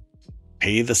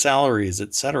 pay the salaries,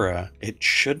 etc. It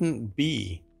shouldn't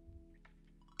be,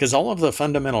 because all of the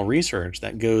fundamental research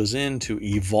that goes into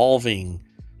evolving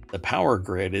the power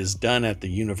grid is done at the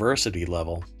university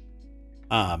level,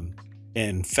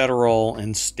 and federal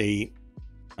and state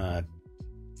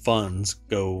funds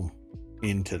go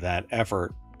into that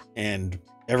effort, and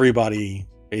everybody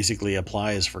basically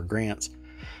applies for grants.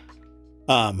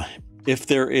 If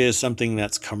there is something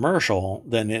that's commercial,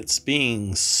 then it's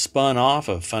being spun off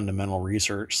of fundamental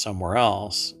research somewhere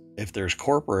else. If there's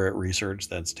corporate research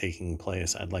that's taking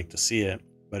place, I'd like to see it,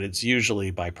 but it's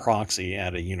usually by proxy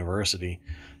at a university.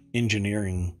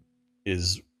 Engineering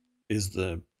is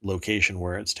the location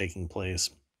where it's taking place,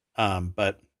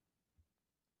 but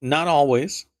not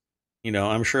always.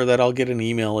 I'm sure that I'll get an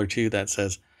email or two that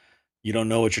says, you don't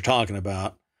know what you're talking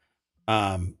about.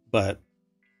 But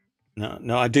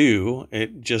no, I do.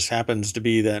 It just happens to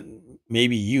be that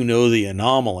maybe the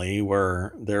anomaly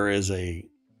where there is a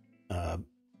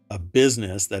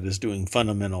business that is doing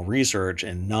fundamental research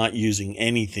and not using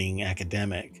anything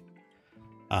academic.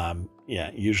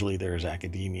 Usually there's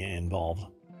academia involved.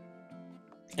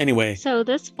 Anyway. So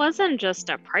this wasn't just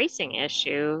a pricing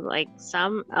issue.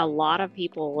 A lot of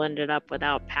people ended up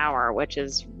without power, which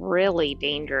is really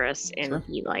dangerous in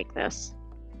heat like this.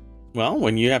 Well,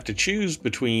 when you have to choose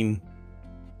between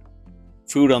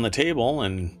food on the table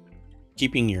and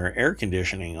keeping your air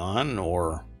conditioning on,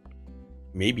 or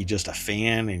maybe just a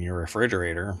fan in your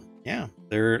refrigerator,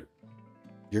 you're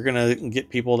going to get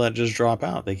people that just drop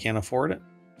out. They can't afford it.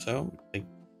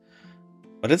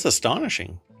 But it's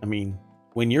astonishing. I mean,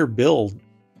 when your bill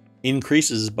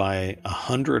increases by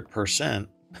 100%,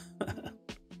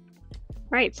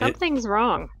 right, something's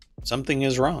wrong. Something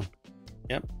is wrong.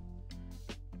 Yep.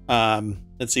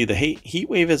 Let's see. The heat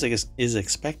wave is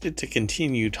expected to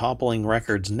continue toppling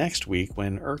records next week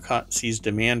when ERCOT sees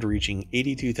demand reaching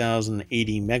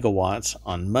 82,080 megawatts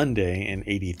on Monday and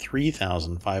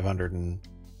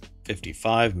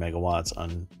 83,555 megawatts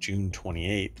on June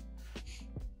 28th.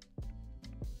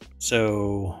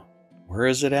 So where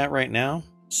is it at right now?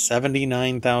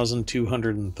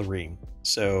 79,203.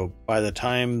 So by the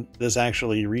time this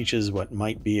actually reaches what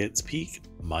might be its peak,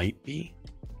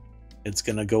 it's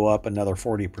going to go up another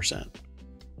 40%.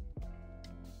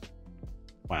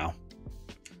 Wow.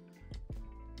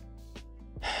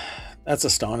 That's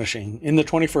astonishing. In the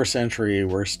 21st century,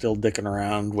 we're still dicking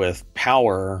around with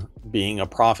power being a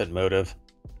profit motive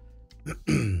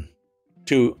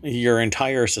to your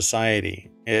entire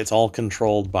society. It's all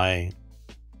controlled by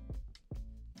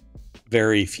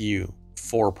very few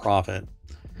for profit.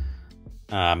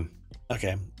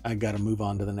 Okay, I got to move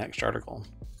on to the next article.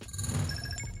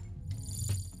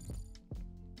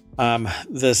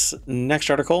 This next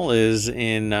article is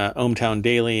in ohmTown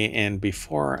Daily, and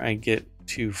before I get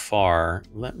too far,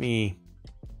 let me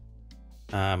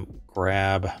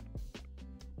grab,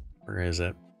 where is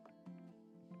it?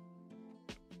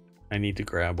 I need to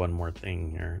grab one more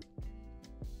thing here.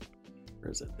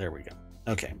 Where is it? There we go.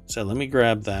 Okay, so let me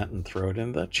grab that and throw it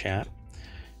in the chat.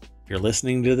 If you're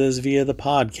listening to this via the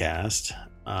podcast,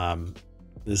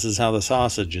 this is how the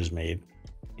sausage is made.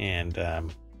 And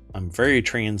I'm very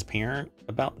transparent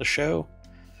about the show,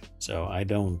 so I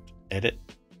don't edit.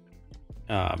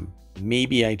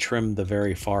 Maybe I trim the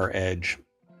very far edge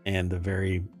and the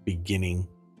very beginning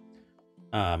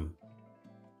of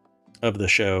the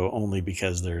show only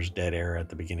because there's dead air at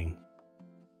the beginning.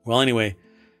 Well, anyway,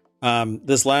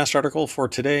 this last article for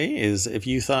today is, if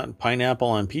you thought pineapple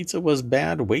on pizza was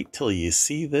bad, wait till you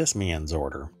see this man's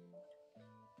order.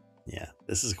 Yeah,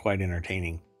 this is quite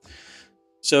entertaining.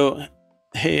 So,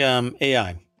 hey,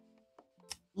 AI,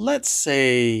 let's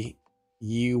say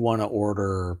you want to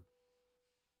order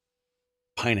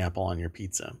pineapple on your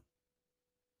pizza.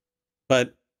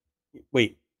 But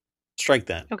wait, strike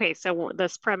that. Okay, so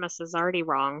this premise is already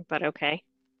wrong, but okay.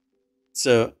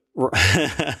 So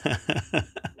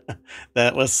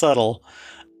that was subtle.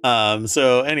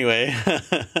 So anyway,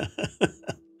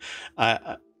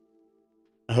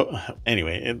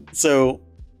 so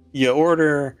you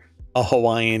order a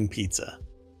Hawaiian pizza,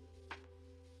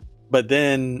 but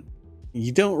then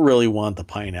you don't really want the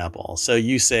pineapple. So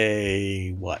you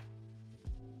say what?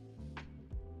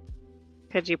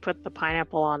 Could you put the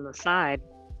pineapple on the side?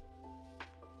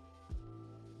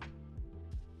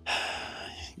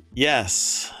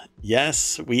 Yes,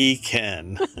 we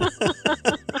can.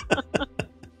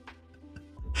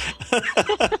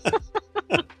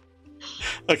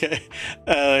 Okay,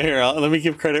 here, let me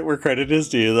give credit where credit is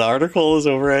due. The article is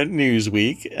over at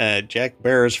Newsweek. Jack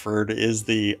Beresford is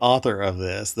the author of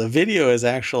this. The video is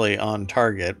actually on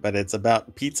Target, but it's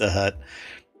about Pizza Hut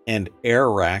and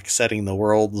Air Rack setting the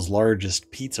world's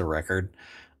largest pizza record.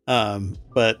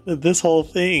 But this whole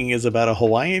thing is about a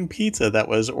Hawaiian pizza that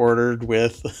was ordered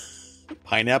with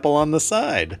pineapple on the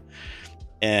side.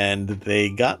 And they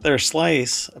got their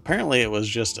slice. Apparently it was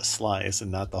just a slice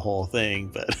and not the whole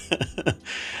thing. But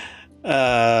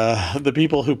the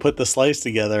people who put the slice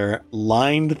together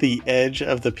lined the edge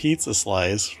of the pizza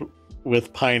slice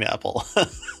with pineapple.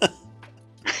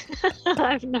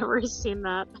 I've never seen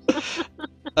that.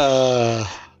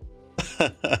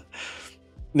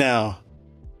 Now,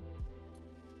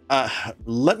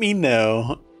 let me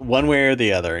know one way or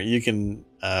the other. You can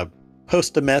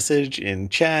post a message in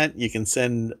chat. You can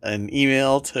send an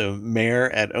email to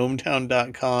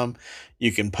mayor@ohmtown.com.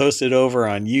 You can post it over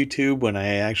on YouTube when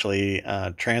I actually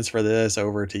transfer this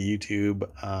over to YouTube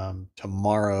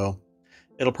tomorrow.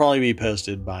 It'll probably be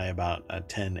posted by about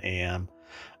 10 a.m.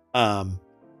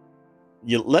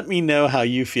 You let me know how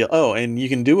you feel. Oh, and you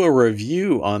can do a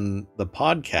review on the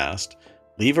podcast.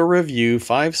 Leave a review,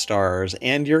 5 stars,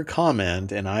 and your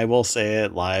comment, and I will say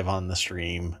it live on the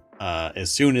stream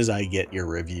as soon as I get your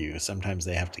review. Sometimes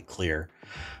they have to clear.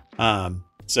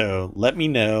 So let me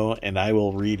know, and I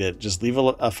will read it. Just leave a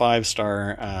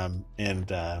 5-star,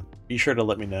 and be sure to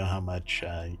let me know how much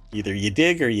either you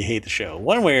dig or you hate the show.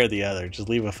 One way or the other, just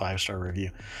leave a 5-star review.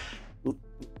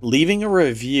 Leaving a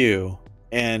review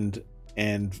and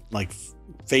like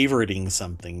favoriting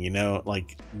something,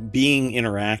 like being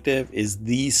interactive is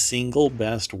the single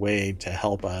best way to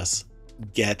help us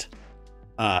get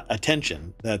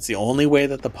attention. That's the only way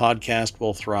that the podcast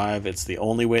will thrive. It's the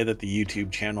only way that the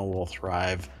YouTube channel will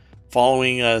thrive.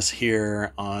 Following us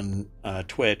here on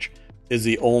Twitch is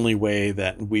the only way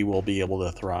that we will be able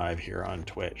to thrive here on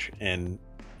Twitch, and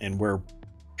we're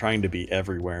trying to be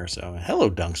everywhere. So hello,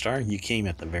 Dunkstar. You came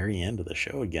at the very end of the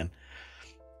show again.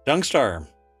 Dunkstar,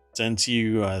 since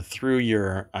you threw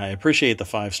your, I appreciate the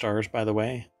 5 stars, by the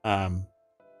way.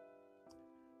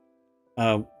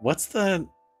 What's the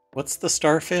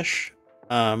starfish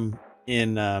in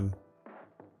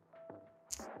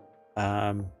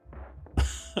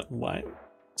what?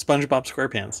 SpongeBob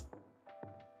SquarePants.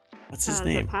 What's his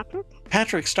name?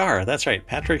 Patrick Star. That's right,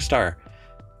 Patrick Star.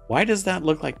 Why does that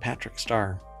look like Patrick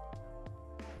Star?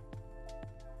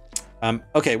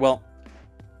 Okay, well,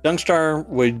 Dunkstar,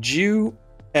 would you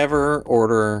ever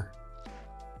order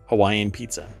Hawaiian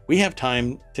pizza. We have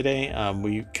time today.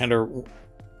 We kind of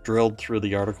drilled through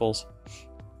the articles.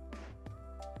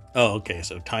 Oh, okay.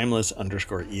 So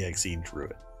timeless_exe drew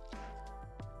it.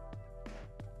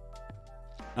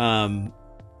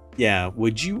 Yeah.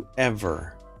 Would you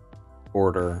ever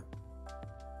order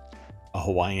a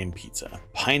Hawaiian pizza?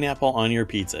 Pineapple on your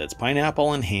pizza. It's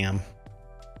pineapple and ham.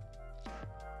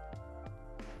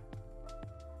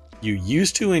 You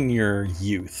used to in your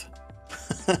youth.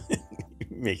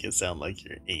 Make it sound like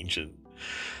you're ancient.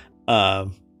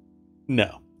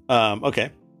 No.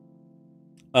 Okay.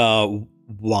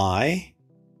 Why?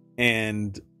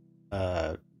 And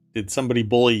did somebody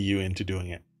bully you into doing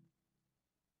it?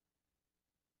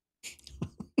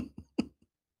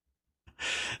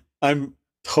 I'm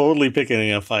totally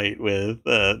picking a fight with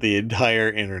the entire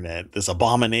internet. This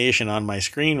abomination on my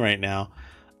screen right now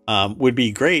would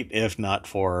be great if not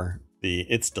for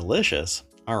it's delicious.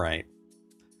 All right.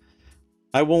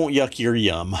 I won't yuck your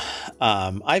yum.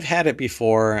 I've had it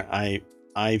before.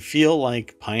 I feel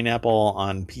like pineapple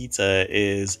on pizza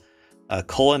is a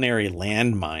culinary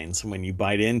landmine. So when you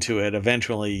bite into it,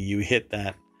 eventually you hit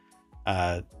that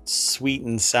sweet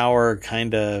and sour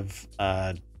kind of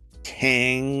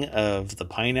tang of the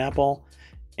pineapple,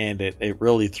 and it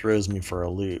really throws me for a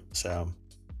loop. So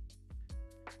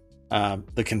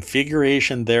the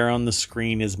configuration there on the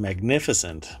screen is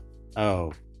magnificent.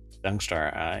 Oh,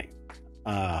 Dunkstar,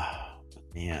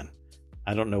 man,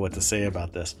 I don't know what to say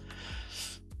about this.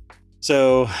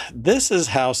 So this is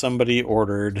how somebody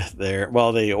ordered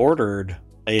they ordered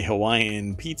a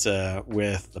Hawaiian pizza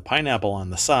with the pineapple on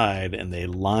the side, and they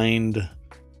lined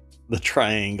the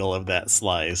triangle of that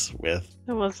slice with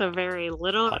It was a very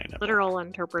literal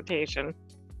interpretation.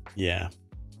 Yeah.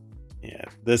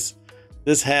 This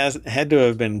had to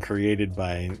have been created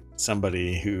by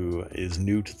somebody who is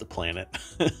new to the planet.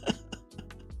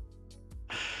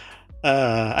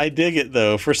 I dig it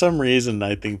though. For some reason,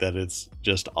 I think that it's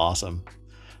just awesome.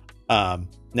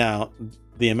 Now,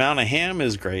 the amount of ham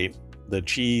is great. The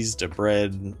cheese to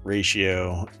bread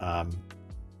ratio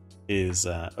is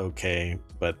okay,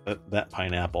 but that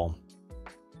pineapple.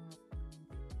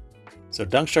 So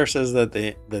Dunkstar says that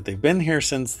they've been here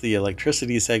since the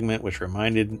electricity segment, which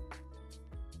reminded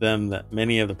them that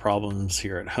many of the problems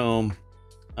here at home,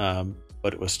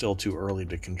 but it was still too early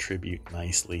to contribute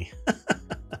nicely.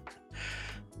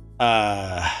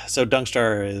 So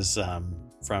Dunkstar is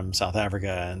from South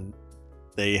Africa, and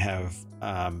they have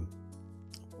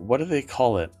what do they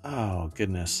call it? Oh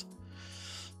goodness.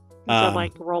 So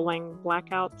like rolling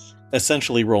blackouts?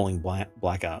 Essentially rolling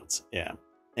blackouts, yeah.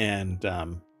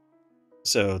 And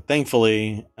so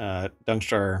thankfully,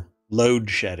 Dunkstar load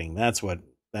shedding, that's what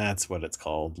it's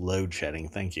called, load shedding.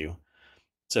 Thank you.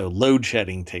 So load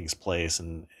shedding takes place,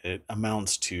 and it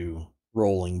amounts to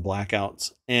rolling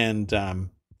blackouts. And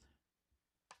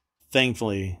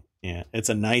thankfully, yeah, it's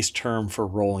a nice term for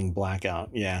rolling blackout.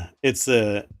 Yeah, it's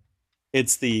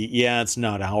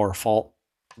not our fault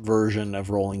version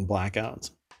of rolling blackouts.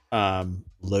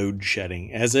 Load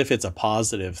shedding, as if it's a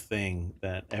positive thing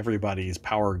that everybody's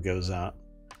power goes out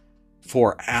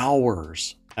for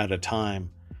hours at a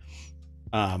time.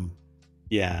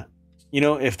 Yeah,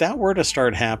 if that were to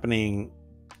start happening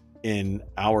in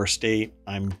our state,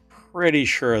 I'm pretty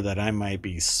sure that I might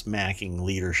be smacking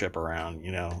leadership around,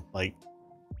 like,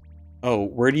 oh,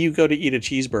 where do you go to eat a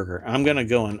cheeseburger? I'm going to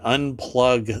go and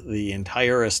unplug the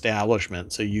entire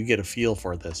establishment so you get a feel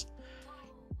for this.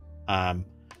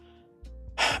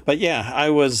 But yeah, I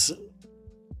was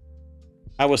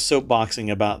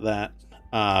soapboxing about that,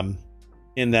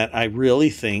 in that I really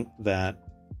think that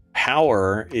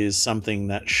power is something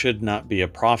that should not be a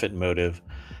profit motive.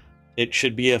 It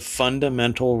should be a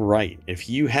fundamental right. If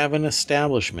you have an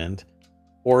establishment,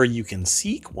 or you can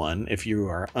seek one if you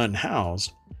are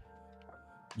unhoused,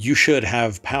 you should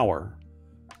have power.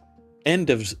 End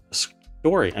of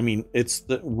story. I mean,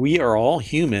 we are all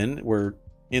human. We're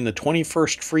in the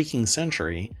 21st freaking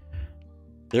century.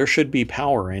 There should be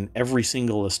power in every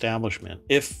single establishment.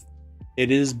 If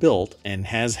it is built and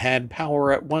has had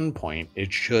power at one point,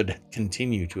 it should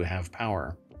continue to have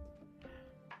power.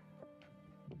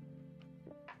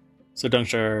 So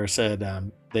Dunkstar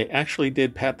said, they actually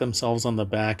did pat themselves on the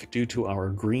back due to our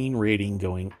green rating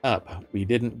going up. We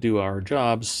didn't do our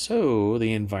jobs, so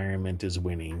the environment is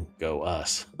winning. Go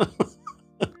us.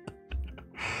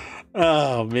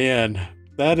 Oh man,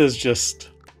 that is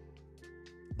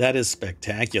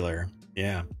spectacular.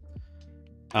 Yeah.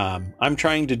 I'm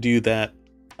trying to do that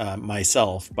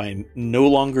myself by no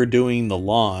longer doing the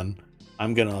lawn.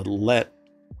 I'm going to let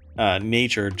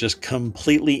nature just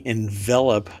completely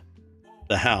envelop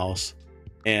the house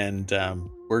and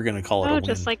we're going to call it a Oh, win.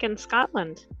 just like in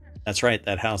Scotland. That's right.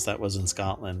 That house that was in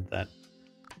Scotland that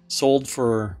sold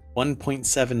for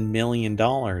 $1.7 million,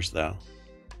 though.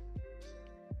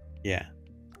 Yeah.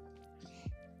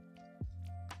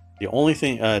 The only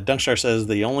thing, Dunkstar says,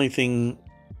 the only thing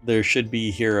there should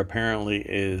be here apparently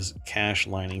is cash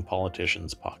lining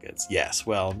politicians' pockets. Yes,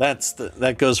 well,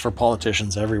 that goes for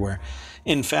politicians everywhere.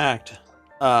 In fact,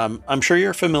 I'm sure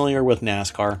you're familiar with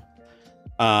NASCAR,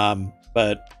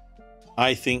 but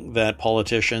I think that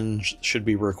politicians should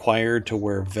be required to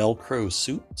wear Velcro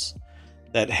suits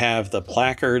that have the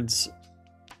placards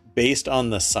based on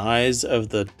the size of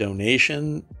the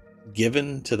donation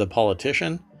given to the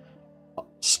politician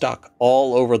stuck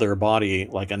all over their body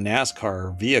like a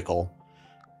NASCAR vehicle.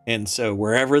 And so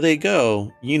wherever they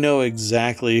go, you know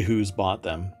exactly who's bought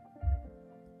them.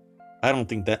 I don't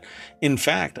think that. In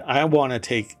fact, I want to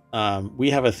take, we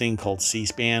have a thing called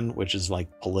C-SPAN, which is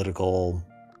like political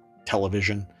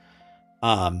television.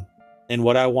 And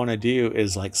what I want to do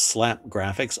is like slap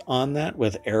graphics on that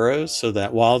with arrows so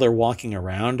that while they're walking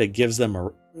around, it gives them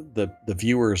the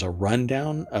viewers a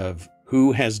rundown of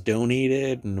who has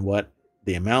donated and what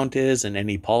the amount is and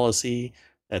any policy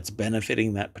that's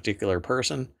benefiting that particular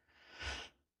person.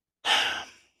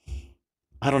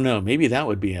 I don't know. Maybe that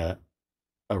would be a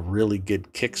really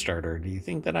good Kickstarter. Do you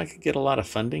think that I could get a lot of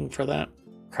funding for that?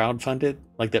 Crowdfunded?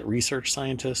 Like that research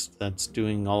scientist that's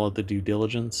doing all of the due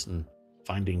diligence and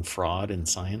finding fraud in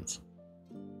science?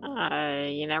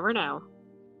 You never know.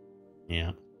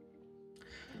 Yeah.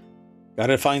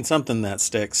 Gotta find something that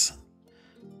sticks.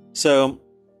 So,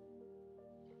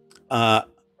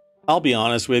 I'll be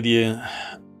honest with you.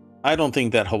 I don't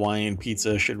think that Hawaiian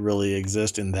pizza should really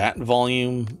exist in that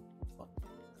volume,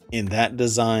 in that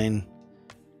design.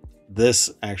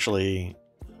 This actually,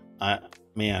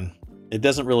 man, it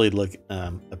doesn't really look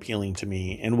appealing to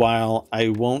me. And while I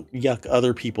won't yuck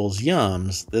other people's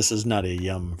yums, this is not a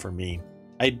yum for me.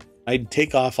 I'd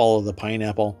take off all of the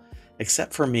pineapple,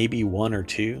 except for maybe one or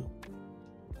two,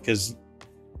 because,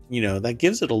 you know, that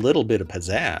gives it a little bit of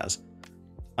pizzazz.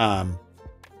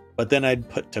 But then I'd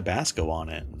put Tabasco on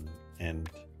it, and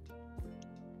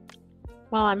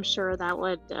well, I'm sure that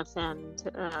would offend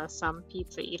some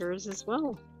pizza eaters as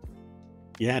well.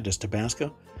 Yeah, just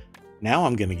Tabasco. Now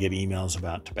I'm going to get emails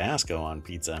about Tabasco on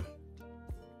pizza.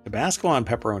 Tabasco on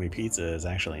pepperoni pizza is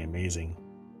actually amazing.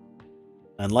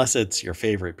 Unless it's your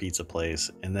favorite pizza place,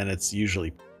 and then it's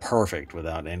usually perfect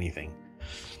without anything.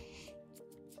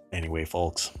 Anyway,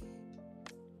 folks,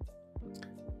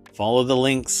 follow the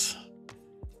links.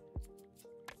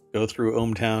 Go through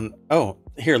ohmTown. Oh,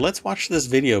 here, let's watch this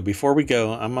video before we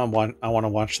go. I want to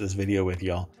watch this video with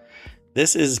y'all.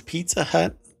 This is Pizza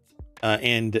Hut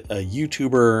and a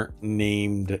YouTuber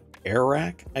named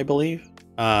Airrack, I believe,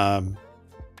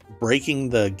 breaking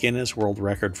the Guinness World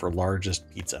Record for largest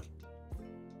pizza.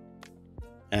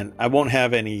 And I won't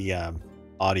have any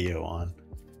audio on.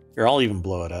 Here, I'll even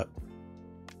blow it up.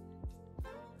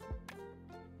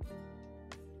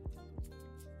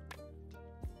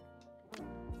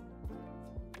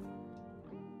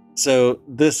 So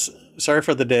this, sorry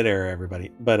for the dead air, everybody,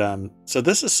 but so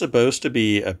this is supposed to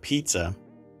be a pizza,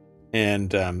 and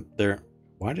there.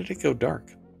 Why did it go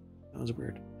dark? That was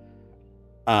weird.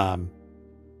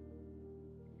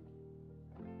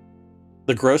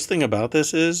 The gross thing about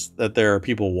this is that there are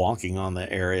people walking on the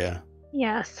area.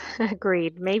 Yes,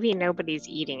 agreed. Maybe nobody's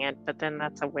eating it, but then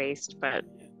that's a waste. But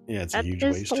yeah, it's a huge waste. That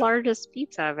is waste. the largest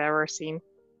pizza I've ever seen.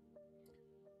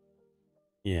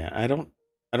 Yeah, I don't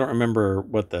remember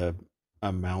what the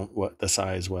amount, what the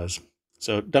size was.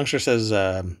 So Dunkster says,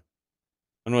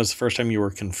 when was the first time you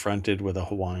were confronted with a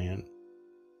Hawaiian?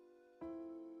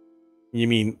 You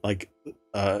mean like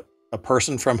a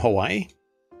person from Hawaii?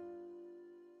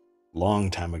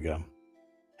 Long time ago.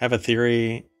 Have a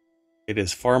theory. It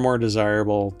is far more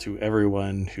desirable to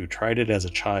everyone who tried it as a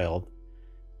child.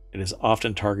 It is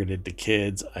often targeted to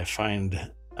kids. I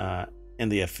find,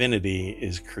 and the affinity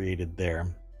is created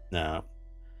there. Now,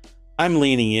 I'm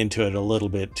leaning into it a little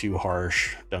bit too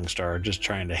harsh, Dunkstar, just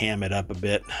trying to ham it up a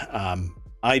bit.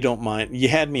 I don't mind. You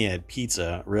had me at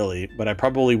pizza, really, but I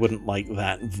probably wouldn't like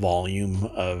that volume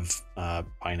of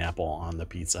pineapple on the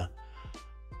pizza.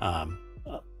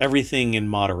 Everything in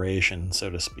moderation, so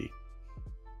to speak.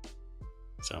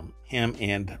 So, ham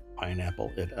and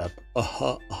pineapple it up.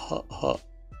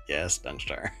 Yes,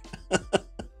 Dunkstar.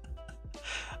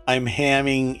 I'm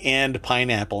hamming and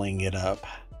pineappling it up.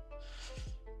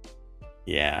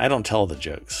 Yeah, I don't tell the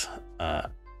jokes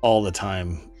all the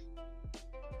time.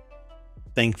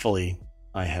 Thankfully,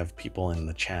 I have people in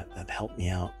the chat that help me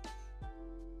out.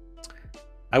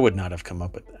 I would not have come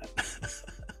up with that.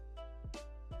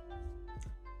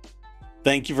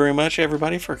 Thank you very much,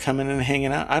 everybody, for coming and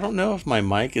hanging out. I don't know if my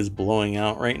mic is blowing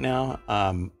out right now.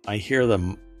 I hear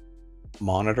the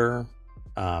monitor,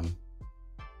 and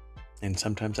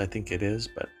sometimes I think it is,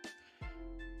 but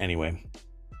anyway,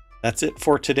 that's it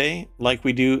for today. Like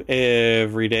we do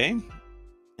every day,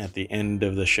 at the end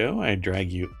of the show, I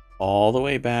drag you all the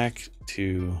way back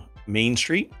to Main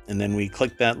Street, and then we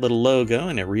click that little logo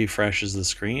and it refreshes the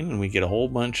screen, and we get a whole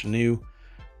bunch of new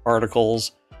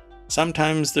articles.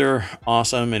 Sometimes they're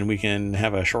awesome and we can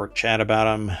have a short chat about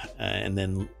them and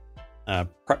then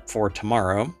prep for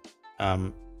tomorrow.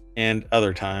 And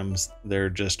other times they're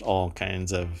just all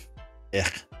kinds of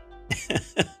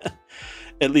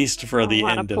At least for the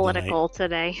end of the night. A lot of political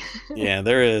today. Yeah,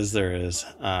 there is.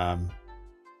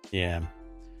 Yeah.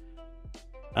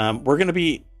 We're going to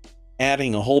be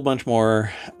adding a whole bunch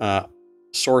more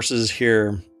sources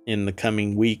here in the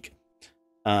coming week.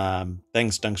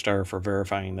 Thanks, Dunkstar, for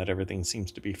verifying that everything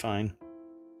seems to be fine.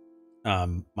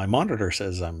 My monitor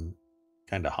says I'm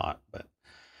kind of hot, but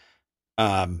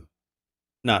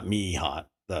not me hot.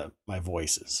 My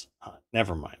voice is hot.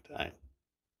 Never mind.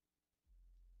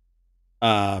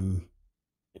 I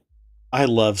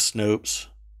love Snopes.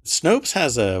 Snopes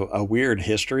has a weird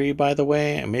history, by the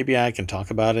way, and maybe I can talk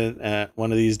about it at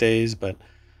one of these days, but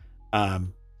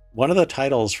one of the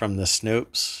titles from the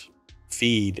Snopes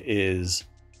feed is,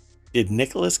 did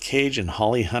Nicolas Cage and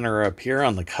Holly Hunter appear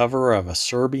on the cover of a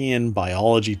Serbian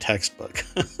biology textbook?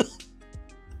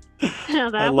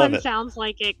 That one sounds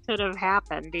like it could have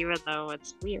happened, even though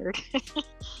it's weird.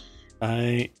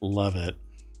 I love it.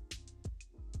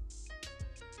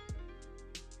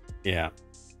 Yeah.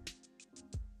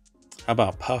 How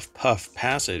about Puff Puff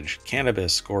Passage?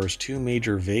 Cannabis scores 2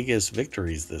 major Vegas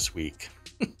victories this week.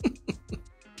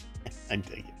 I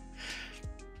dig it.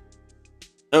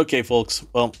 Okay, folks.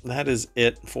 Well, that is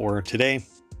it for today.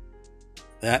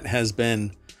 That has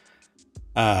been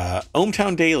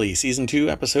ohmTown Daily, Season 2,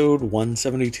 Episode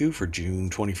 172 for June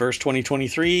 21st,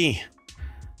 2023.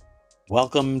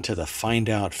 Welcome to the Find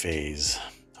Out phase.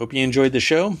 Hope you enjoyed the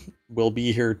show. We'll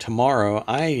be here tomorrow.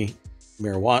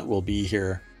 Mayor Watt, will be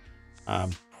here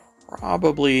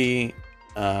probably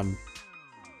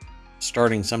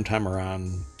starting sometime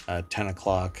around 10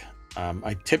 o'clock.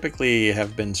 I typically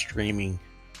have been streaming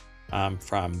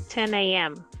from 10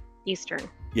 a.m. Eastern.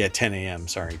 Yeah, 10 a.m.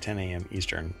 Sorry, 10 a.m.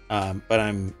 Eastern. But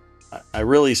I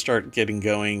really start getting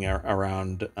going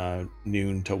around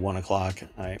noon to 1 o'clock.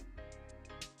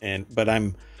 But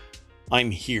I'm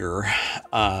here.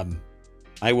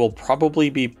 I will probably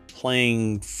be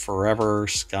playing Forever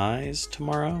Skies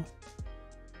tomorrow,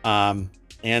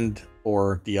 and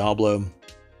or Diablo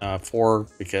 4,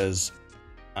 because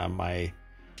I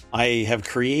have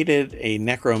created a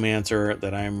necromancer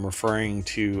that I'm referring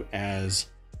to as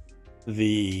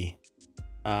the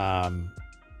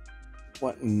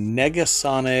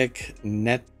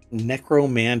Negasonic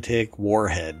Necromantic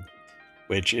Warhead,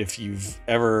 which, if you've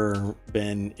ever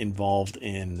been involved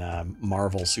in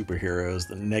Marvel superheroes,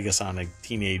 the Negasonic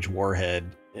Teenage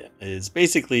Warhead is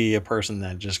basically a person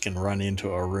that just can run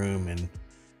into a room and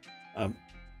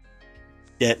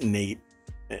detonate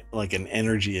like an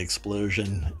energy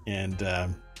explosion. And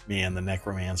man, the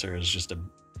Necromancer is just a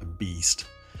beast.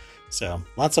 So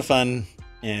lots of fun,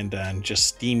 and just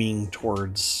steaming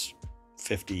towards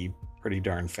 50 pretty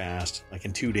darn fast. Like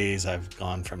in 2 days, I've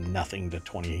gone from nothing to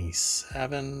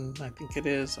 27, I think it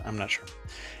is. I'm not sure.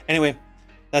 Anyway,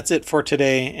 that's it for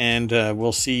today, and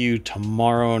we'll see you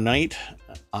tomorrow night.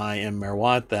 I am Mayor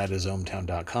Watt. That is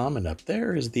ohmTown.com, and up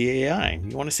there is the AI.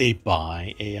 You want to say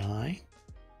bye, AI?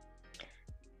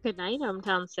 Good night,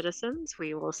 ohmTown citizens.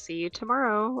 We will see you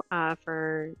tomorrow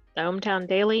for the ohmTown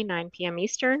Daily, 9 p.m.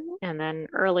 Eastern, and then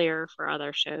earlier for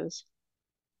other shows.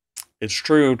 It's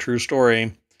true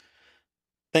story.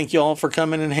 Thank you all for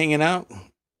coming and hanging out.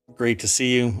 Great to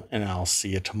see you, and I'll see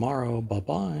you tomorrow.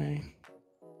 Bye-bye.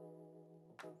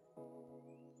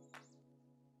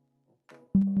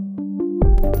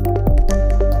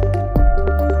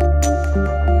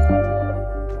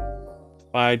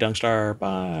 Bye, Dunkstar.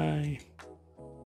 Bye.